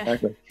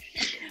 Exactly.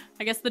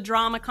 I guess the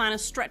drama kind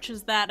of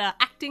stretches that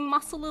acting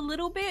muscle a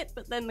little bit,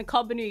 but then the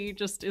comedy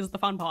just is the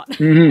fun part.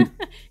 You're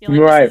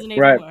like, this isn't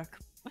even work.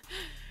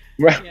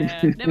 Right.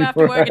 Yeah, never have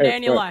to work a day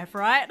in your life,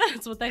 right?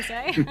 That's what they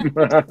say.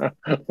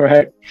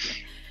 Right.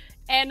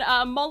 And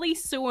Molly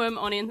Suam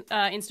on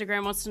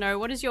Instagram wants to know,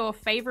 what is your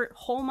favorite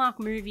Hallmark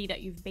movie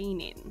that you've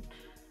been in?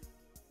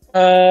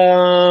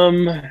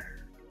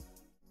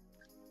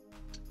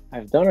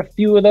 I've done a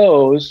few of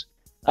those.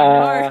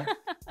 I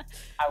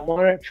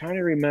trying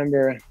to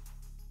remember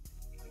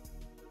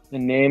the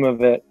name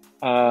of it.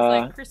 It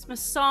was like Christmas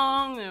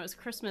Song. There was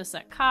Christmas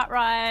at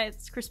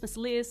Cartwright's, Christmas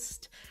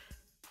List.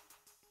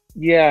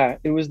 Yeah,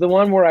 it was the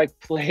one where I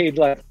played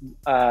like,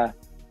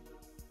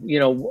 you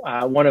know,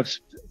 one of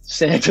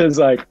Santa's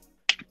like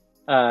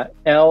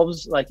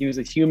elves. Like he was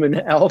a human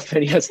elf,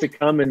 and he has to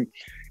come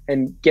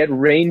and get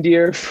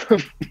reindeer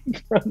from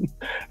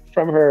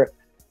her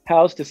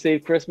house to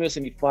save Christmas,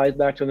 and he flies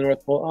back to the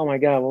North Pole. Oh my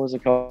God, what was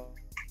it called?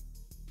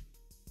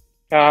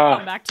 I'll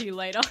come back to you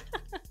later.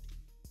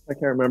 I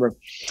can't remember.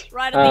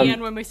 Right at the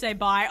end when we say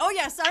bye. Oh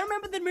yes, I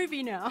remember the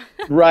movie now.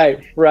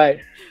 Right.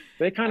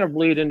 They kind of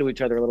bleed into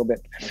each other a little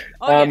bit.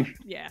 Oh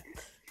yeah.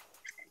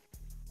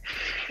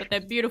 But they're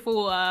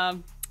beautiful,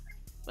 what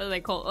do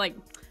they call it? Like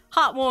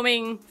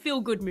heartwarming,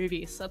 feel-good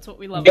movies. That's what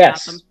we love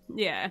about them.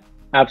 Yeah.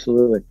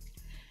 Absolutely.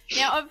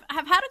 Now,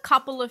 I've had a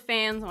couple of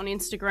fans on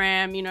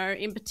Instagram, you know,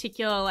 in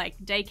particular like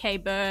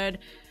TK Bird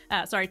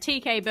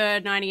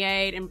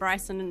 98 and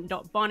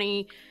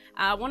Bryson.Bonnie,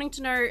 wanting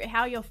to know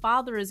how your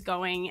father is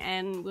going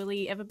and will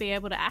he ever be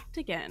able to act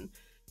again?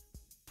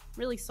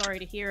 Really sorry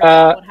to hear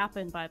about what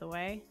happened, by the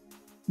way.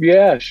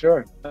 Yeah,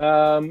 sure.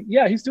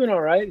 Yeah, he's doing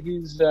all right.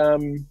 He's yeah,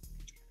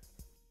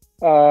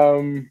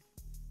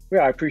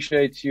 I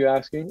appreciate you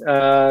asking.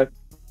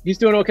 He's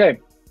doing okay.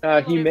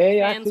 He may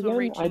act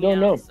again. I don't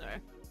know. So.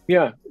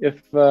 Yeah,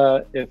 if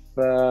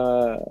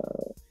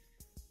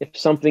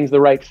something's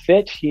the right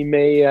fit, he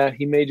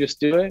may just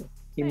do it.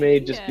 He may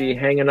just be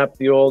hanging up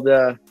the old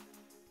the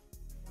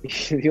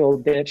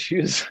old dance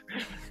shoes,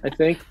 I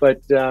think.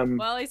 But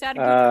well, he's had a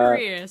good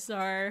career,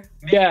 so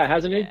yeah,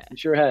 hasn't he? He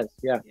sure has.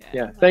 Yeah.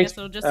 Thanks.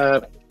 But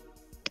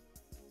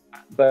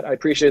I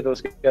appreciate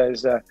those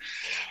guys,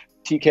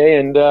 TK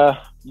and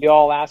you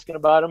all asking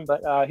about him.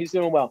 But he's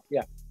doing well.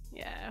 Yeah.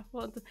 Yeah.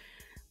 Well,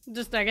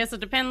 just I guess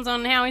it depends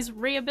on how his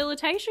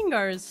rehabilitation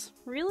goes.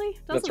 Really?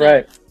 That's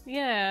right.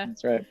 Yeah.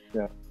 That's right.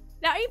 Yeah.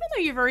 Now, even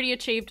though you've already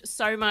achieved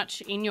so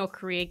much in your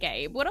career,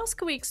 Gabe, what else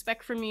can we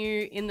expect from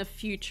you in the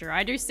future?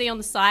 I do see on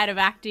the side of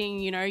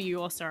acting, you know,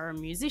 you also are a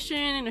musician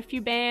in a few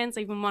bands,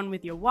 even one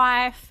with your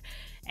wife.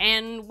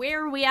 And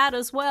where are we at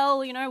as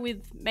well, you know,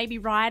 with maybe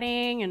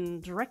writing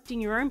and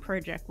directing your own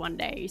project one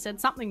day? You said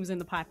something was in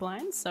the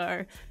pipeline,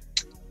 so...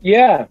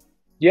 Yeah.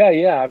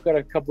 I've got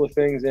a couple of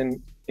things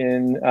in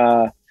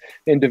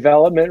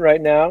development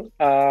right now.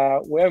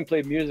 We haven't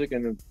played music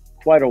in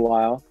quite a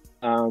while.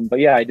 But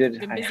yeah, I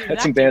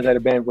had some bands I had a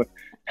band with.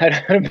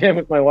 had a band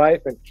with my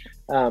wife,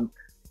 and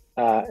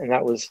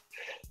that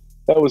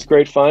was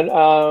great fun.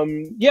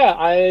 Yeah,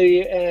 I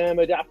am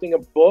adapting a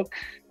book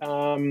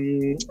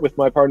with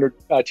my partner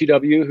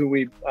TW, who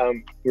we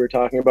were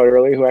talking about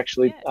earlier, who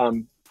actually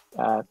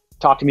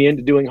talked me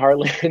into doing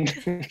Heartland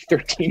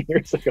 13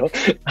 years ago.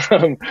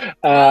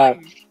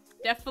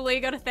 Definitely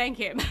got to thank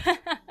him.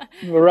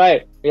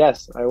 Right.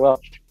 Yes, I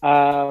will.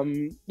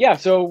 Yeah.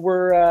 So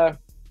we're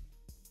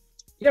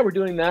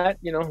doing that.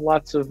 You know,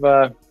 lots of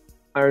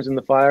irons in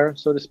the fire,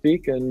 so to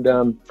speak, and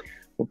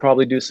we'll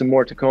probably do some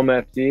more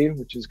Tacoma FD,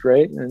 which is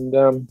great.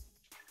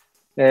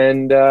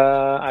 And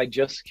I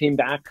just came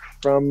back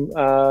from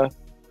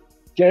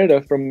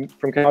Canada, from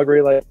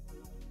Calgary, like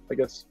I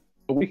guess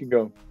a week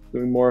ago,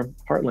 doing more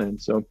Heartland.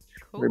 So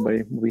cool.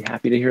 Everybody will be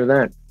happy to hear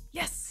that.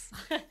 Yes.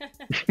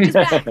 He's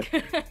back.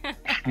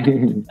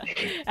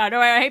 I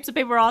know heaps of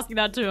people are asking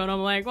that too, and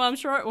I'm like, well, I'm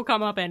sure it will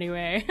come up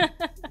anyway.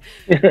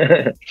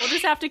 We'll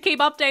just have to keep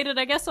updated,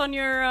 I guess, on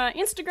your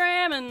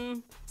Instagram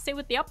and see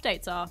what the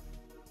updates are.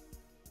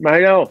 I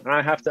know.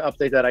 I have to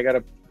update that. I got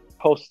to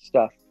post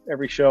stuff.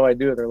 Every show I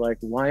do, they're like,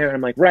 why? And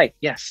I'm like, right.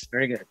 Yes.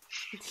 Very good.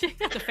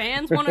 The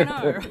fans want to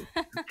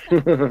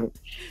know.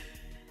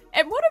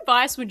 And what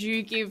advice would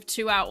you give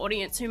to our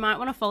audience who might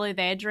want to follow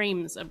their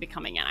dreams of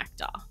becoming an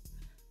actor?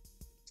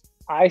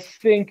 I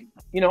think,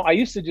 I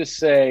used to just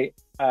say,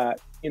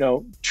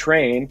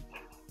 train,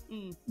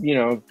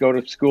 go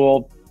to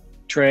school,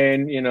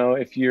 train,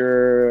 if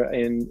you're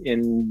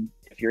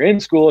in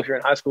school, if you're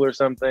in high school or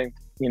something,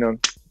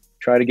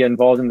 try to get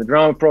involved in the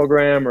drama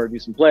program or do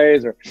some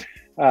plays or,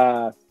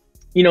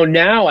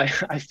 now I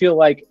feel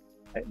like,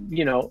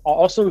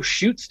 also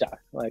shoot stuff.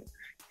 Like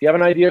if you have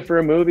an idea for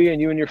a movie and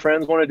you and your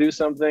friends want to do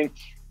something,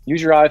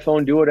 use your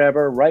iPhone, do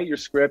whatever, write your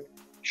script,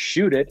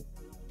 shoot it,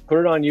 put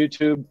it on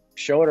YouTube,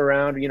 show it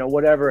around,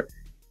 whatever,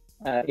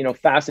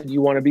 facet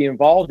you want to be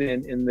involved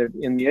in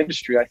the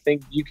industry. I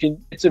think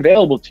it's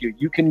available to you.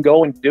 You can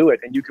go and do it,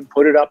 and you can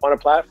put it up on a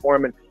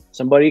platform and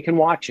somebody can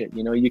watch it.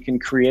 You can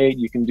create,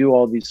 you can do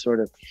all these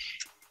sort of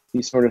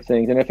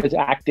things. And if it's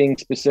acting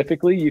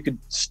specifically, you could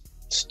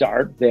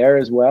start there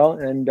as well.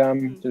 And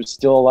there's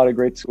still a lot of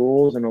great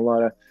schools and a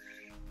lot of,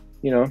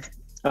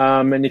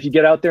 and if you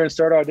get out there and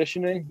start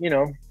auditioning,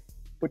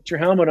 put your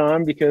helmet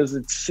on, because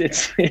it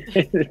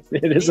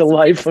is a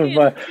life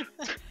of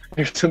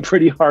there's some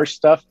pretty harsh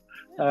stuff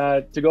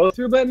to go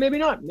through, but maybe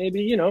not.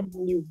 Maybe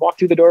you walk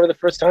through the door the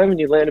first time and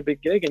you land a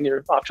big gig and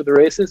you're off to the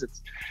races.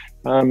 It's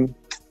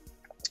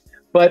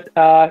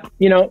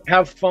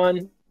have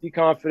fun, be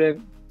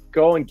confident,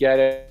 go and get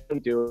it,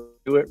 and do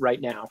it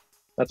right now.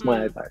 That's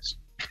my advice.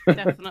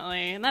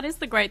 Definitely. And that is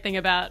the great thing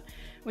about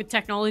with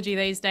technology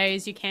these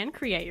days. You can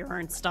create your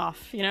own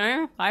stuff,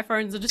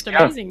 iPhones are just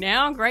amazing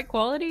now, great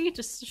quality.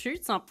 Just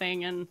shoot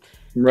something and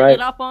get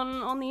it up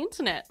on the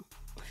internet.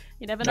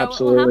 You never know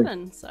what will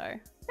happen. So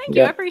thank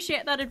you. I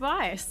appreciate that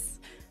advice.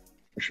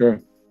 For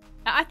sure.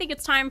 I think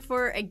it's time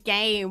for a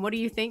game. What do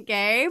you think,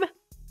 Gabe?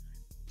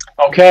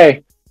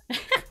 Okay.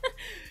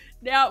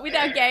 Now, with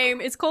our game,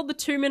 it's called the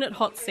 2-minute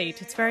hot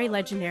seat. It's very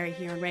legendary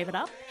here on Rave It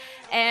Up.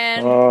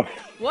 And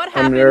what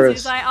happens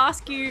is I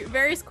ask you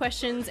various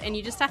questions and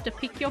you just have to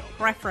pick your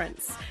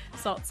preference.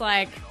 So it's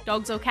like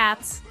dogs or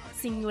cats,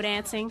 singing or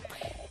dancing.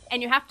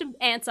 And you have to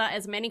answer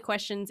as many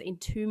questions in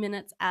 2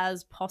 minutes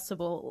as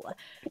possible.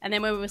 And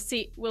then we'll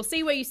see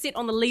where you sit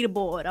on the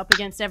leaderboard up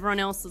against everyone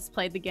else that's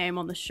played the game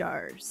on the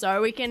show.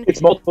 So we can...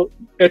 It's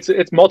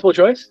multiple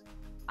choice?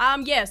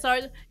 Yeah,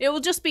 so it will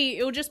just be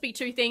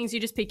 2 things. You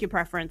just pick your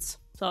preference.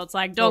 So it's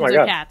like dogs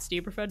or cats. Do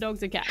you prefer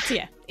dogs or cats?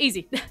 Yeah,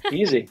 easy.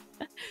 Easy.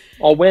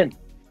 I'll win.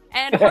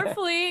 And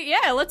hopefully,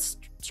 let's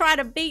try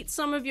to beat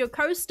some of your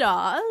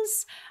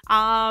co-stars.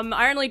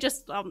 I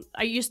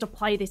used to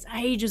play this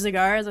ages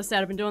ago. As I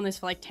said, I've been doing this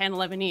for like 10,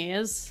 11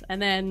 years.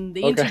 And then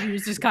the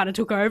interviews just kind of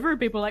took over. And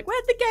people were like,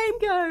 where'd the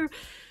game go?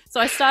 So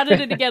I started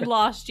it again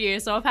last year.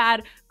 So I've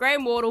had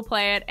Graham Wardle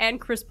play it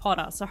and Chris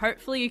Potter. So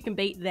hopefully you can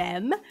beat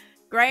them.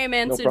 Graham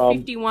answered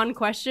 51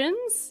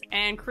 questions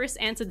and Chris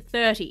answered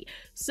 30.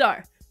 So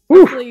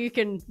hopefully you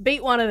can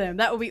beat one of them.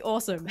 That would be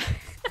awesome.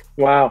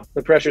 Wow.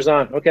 The pressure's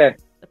on. Okay.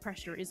 The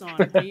pressure is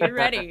on. Are you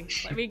ready?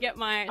 Let me get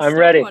my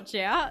stopwatch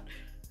out.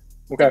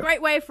 Okay. It's a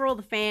great way for all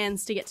the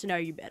fans to get to know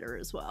you better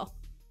as well.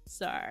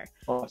 So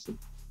awesome.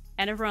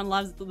 And everyone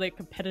loves the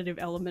competitive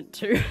element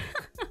too.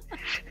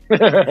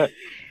 All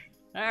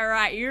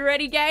right. You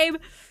ready, Gabe?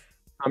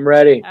 I'm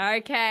ready.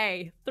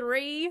 Okay.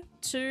 3,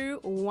 2,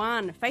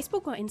 1.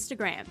 Facebook or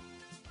Instagram?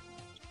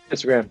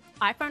 Instagram.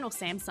 iPhone or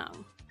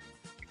Samsung?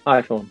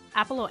 iPhone.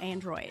 Apple or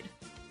Android?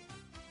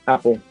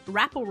 Apple.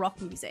 Rap or rock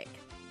music?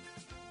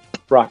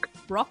 Rock.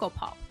 Rock or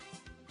pop?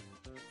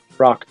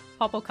 Rock.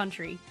 Pop or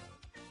country?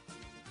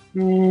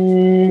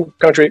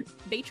 Country.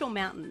 Beach or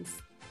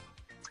mountains?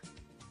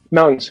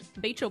 Mountains.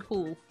 Beach or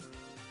pool?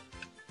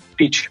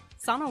 Beach.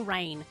 Sun or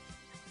rain?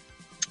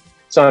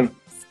 Sun.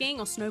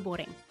 Skiing or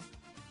snowboarding?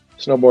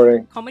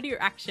 Snowboarding. Comedy or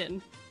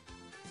action?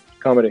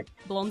 Comedy.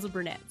 Blondes or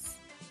brunettes?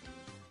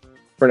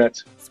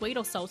 Brunettes. Sweet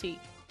or salty?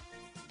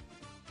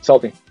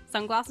 Salty.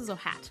 Sunglasses or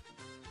hat?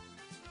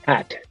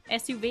 Hat.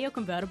 SUV or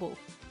convertible?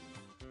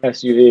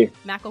 SUV.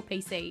 Mac or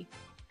PC?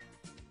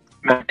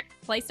 Mac.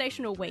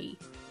 PlayStation or Wii?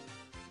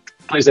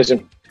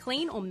 PlayStation.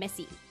 Clean or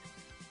messy?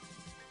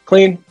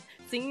 Clean.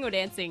 Singing or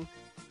dancing?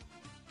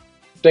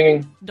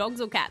 Singing. Dogs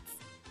or cats?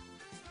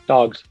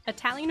 Dogs.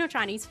 Italian or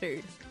Chinese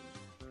food?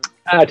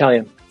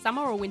 Italian.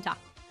 Summer or winter?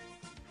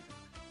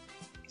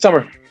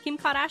 Summer. Kim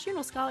Kardashian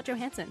or Scarlett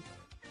Johansson?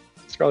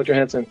 Scarlett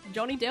Johansson.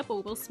 Johnny Depp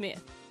or Will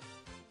Smith?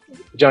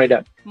 Johnny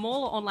Depp.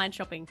 Mall or online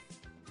shopping?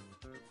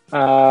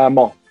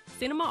 Mall.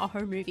 Cinema or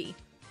home movie?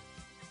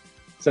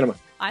 Cinema.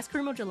 Ice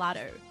cream or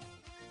gelato?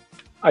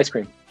 Ice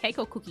cream. Cake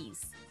or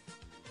cookies?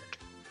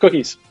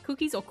 Cookies.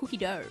 Cookies or cookie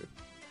dough?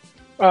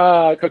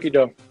 Cookie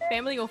dough.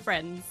 Family or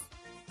friends?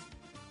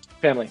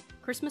 Family.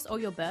 Christmas or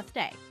your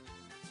birthday?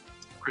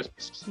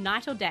 Christmas.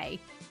 Night or day?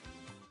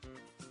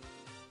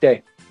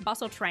 Day.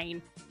 Bus or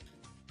train?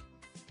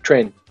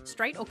 Train.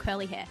 Straight or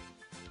curly hair?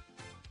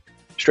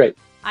 Straight.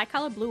 Eye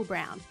color blue or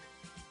brown?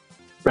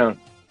 Brown.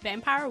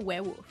 Vampire or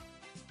werewolf?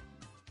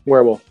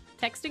 Werewolf.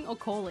 Texting or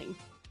calling?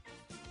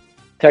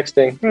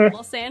 Texting.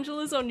 Los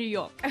Angeles or New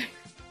York?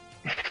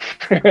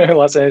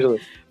 Los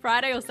Angeles.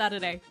 Friday or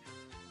Saturday?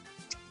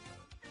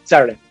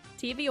 Saturday.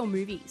 TV or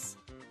movies?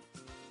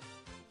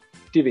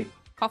 TV.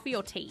 Coffee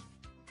or tea?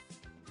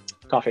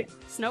 Coffee.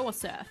 Snow or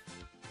surf?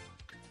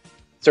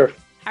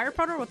 Surf. Harry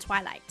Potter or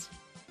Twilight?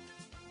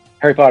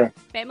 Harry Potter.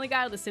 Family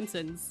Guy or The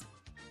Simpsons?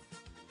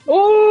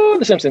 Oh,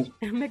 The Simpsons.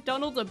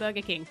 McDonald's or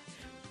Burger King?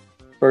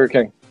 Burger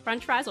King.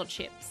 French fries or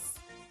chips?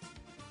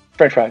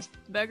 French fries.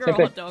 Burger Same or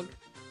thing. hot dog?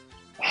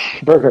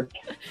 Burger.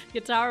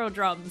 Guitar or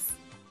drums?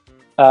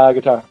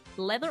 Guitar.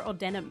 Leather or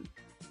denim?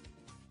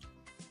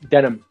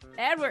 Denim.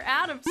 And we're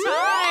out of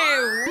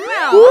time!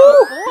 Wow, Woo!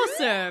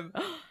 awesome!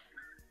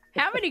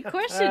 How many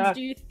questions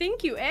do you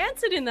think you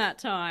answered in that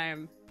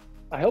time?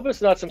 I hope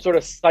it's not some sort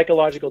of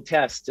psychological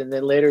test, and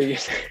then later you.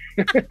 So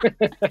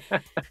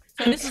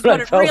this is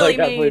what it really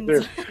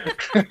means.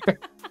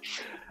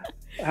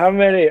 How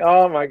many?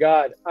 Oh my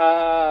God.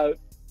 I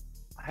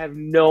have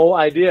no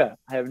idea.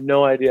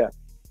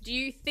 Do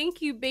you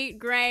think you beat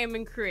Graham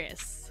and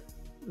Chris?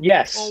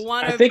 Yes. Or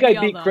one I think over I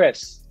the beat other?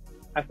 Chris.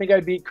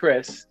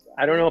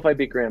 I don't know if I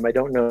beat Graham. I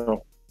don't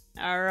know.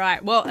 All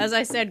right. Well, as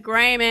I said,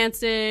 Graham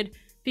answered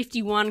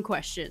 51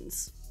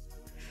 questions.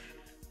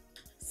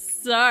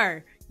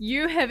 So,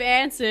 you have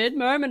answered,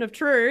 moment of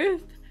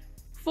truth,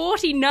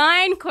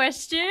 49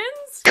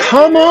 questions.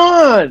 Come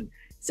on!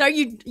 So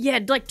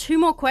like 2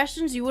 more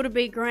questions, you would have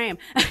beat Graham.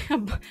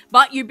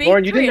 But you beat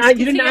Lauren, Chris.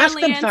 you didn't ask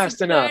only them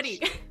fast answered enough.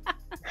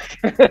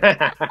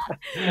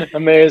 30.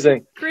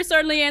 Amazing. Chris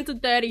only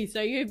answered 30,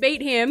 so you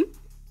beat him.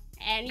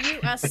 And you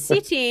are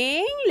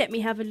sitting, let me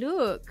have a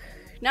look,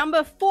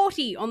 number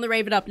 40 on the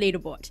Rave It Up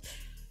leaderboard.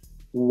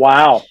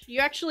 Wow.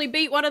 You actually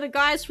beat one of the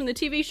guys from the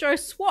TV show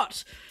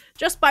SWAT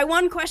just by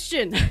 1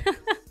 question.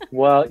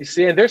 Well, you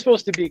see, and they're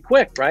supposed to be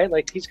quick, right?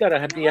 Like he's got to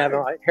have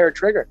a hair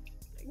trigger.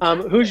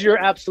 Who's your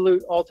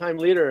absolute all-time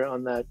leader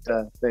on that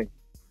thing?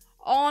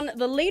 On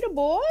the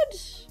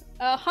leaderboard,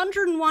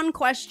 101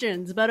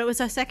 questions, but it was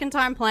her second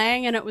time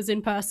playing and it was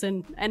in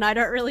person. And I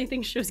don't really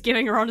think she was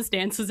giving her honest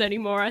answers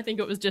anymore. I think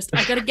it was just,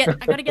 I gotta get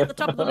the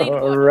top of the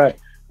leaderboard.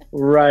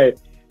 Right.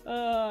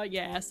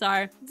 Yeah,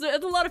 so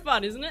it's a lot of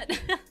fun, isn't it?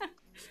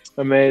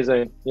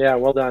 Amazing. Yeah,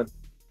 well done.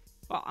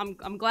 Well,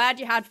 I'm glad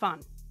you had fun.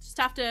 Just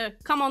have to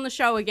come on the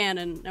show again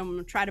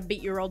and try to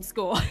beat your old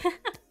score.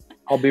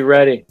 I'll be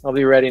ready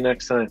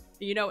next time.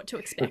 You know what to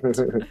expect.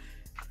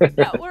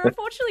 Now, we're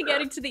unfortunately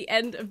getting to the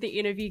end of the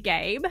interview,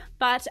 Gabe,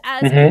 but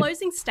as a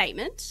closing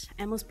statement,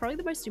 and was probably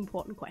the most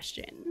important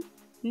question,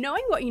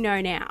 knowing what you know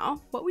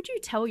now, what would you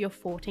tell your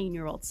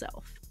 14-year-old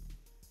self?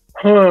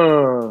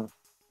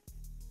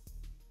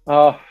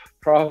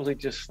 Probably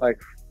just like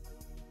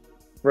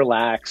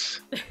relax.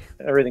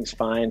 Everything's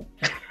fine.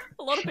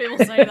 A lot of people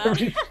say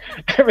that.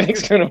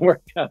 Everything's gonna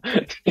work out.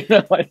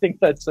 I think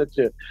that's such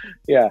a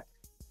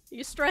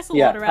You stress a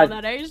lot around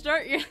that age,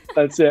 don't you?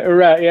 That's it.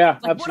 Right, yeah.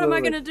 Like, absolutely. what am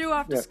I going to do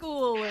after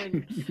school?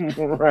 And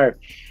Right.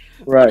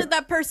 what did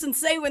that person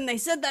say when they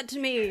said that to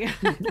me?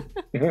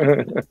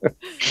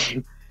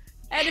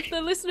 And if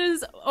the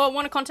listeners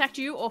want to contact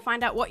you or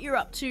find out what you're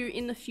up to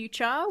in the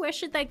future, where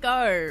should they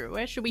go?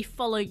 Where should we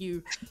follow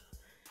you?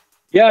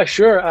 Yeah,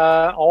 sure.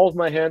 All of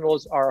my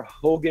handles are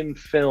Hogan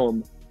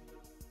Film.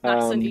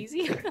 Nice and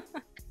easy.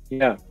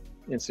 Yeah.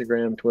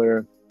 Instagram,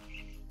 Twitter.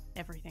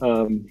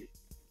 Everything.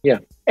 Yeah,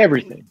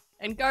 everything.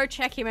 And go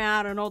check him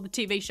out on all the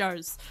TV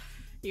shows.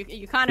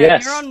 You kind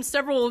of you're on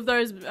several of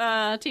those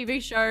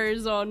TV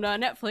shows on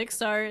Netflix,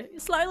 so you're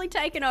slowly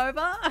taking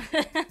over.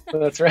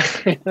 That's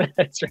right.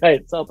 That's right.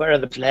 It's all part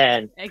of the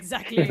plan.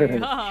 Exactly.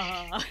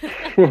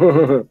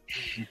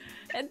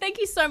 And thank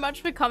you so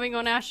much for coming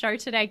on our show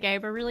today,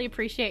 Gabe. I really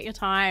appreciate your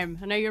time.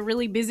 I know you're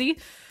really busy.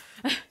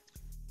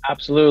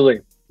 Absolutely.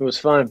 It was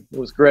fun. It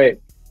was great.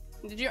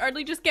 Did you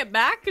only just get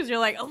back? Because you're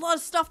like, a lot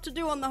of stuff to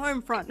do on the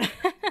home front.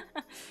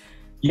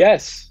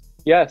 Yes,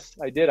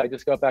 I did. I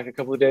just got back a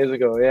couple of days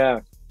ago. Yeah.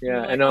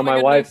 Like, and now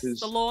my wife is...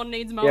 The lawn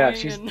needs mowing.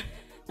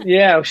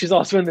 She's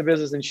also in the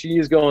business and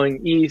she's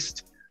going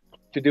east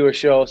to do a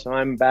show. So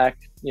I'm back,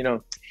 you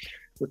know,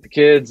 with the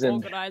kids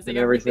and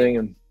everything.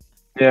 And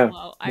yeah,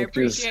 well, I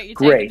appreciate you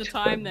taking the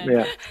time then.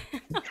 Yeah,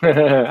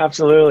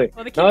 absolutely.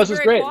 Well, the kids are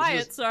very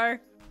quiet, so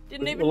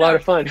didn't even know. A lot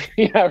of fun.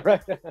 Yeah,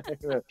 right.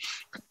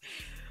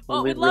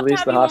 Well, we'd love to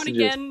have you on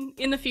again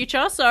in the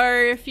future. So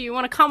if you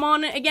want to come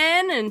on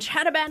again and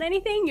chat about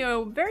anything,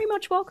 you're very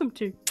much welcome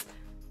to.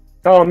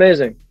 Oh,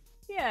 amazing.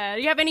 Yeah.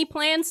 Do you have any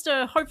plans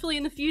to, hopefully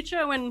in the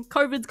future, when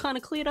COVID's kind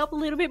of cleared up a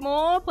little bit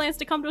more, plans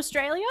to come to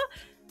Australia?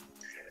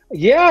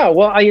 Yeah.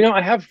 Well,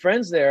 I have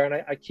friends there,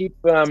 and we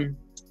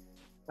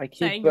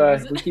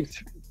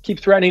keep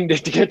threatening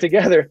to get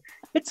together.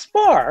 It's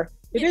far.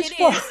 It is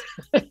far.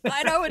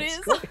 I know it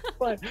is.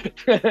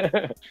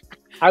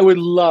 I would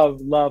love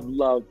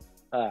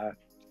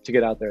to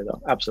get out there,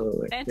 though.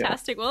 Absolutely.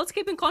 Fantastic. Yeah. Well, let's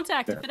keep in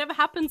contact. Yeah. If it ever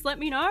happens, let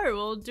me know.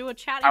 We'll do a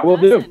chat. I will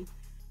do.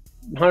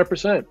 100%.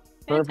 100%.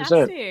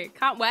 Fantastic.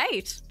 Can't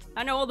wait.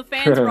 I know all the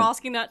fans are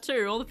asking that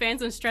too. All the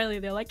fans in Australia,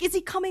 they're like, is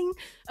he coming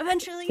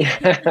eventually?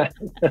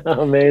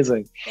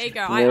 Amazing. There you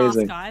go.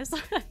 Amazing. I asked, guys.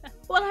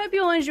 Well, I hope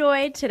you all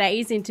enjoyed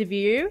today's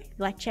interview. If you'd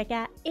like to check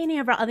out any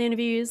of our other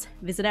interviews,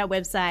 visit our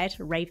website,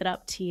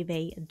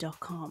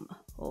 raveituptv.com.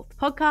 All the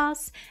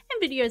podcasts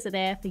and videos are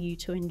there for you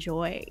to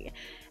enjoy.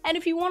 And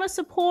if you want to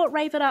support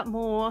Rave It Up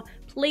more,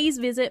 please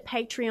visit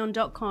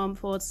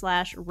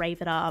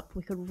patreon.com/Rave It Up.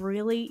 We could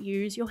really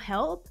use your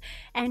help,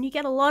 and you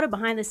get a lot of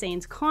behind the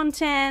scenes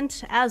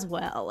content as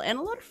well, and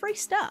a lot of free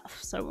stuff.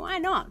 So why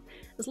not?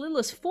 As little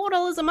as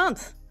 $4 a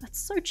month. That's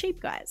so cheap,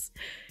 guys.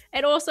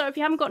 And also, if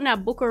you haven't gotten our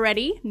book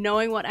already,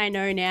 Knowing What I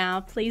Know Now,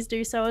 please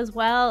do so as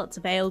well. It's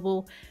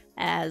available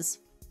as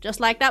just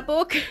like that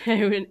book,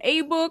 an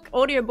ebook,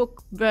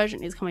 audiobook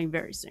version is coming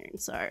very soon.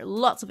 So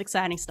lots of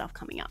exciting stuff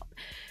coming up.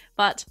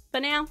 But for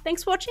now,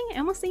 thanks for watching,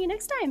 and we'll see you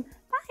next time.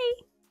 Bye.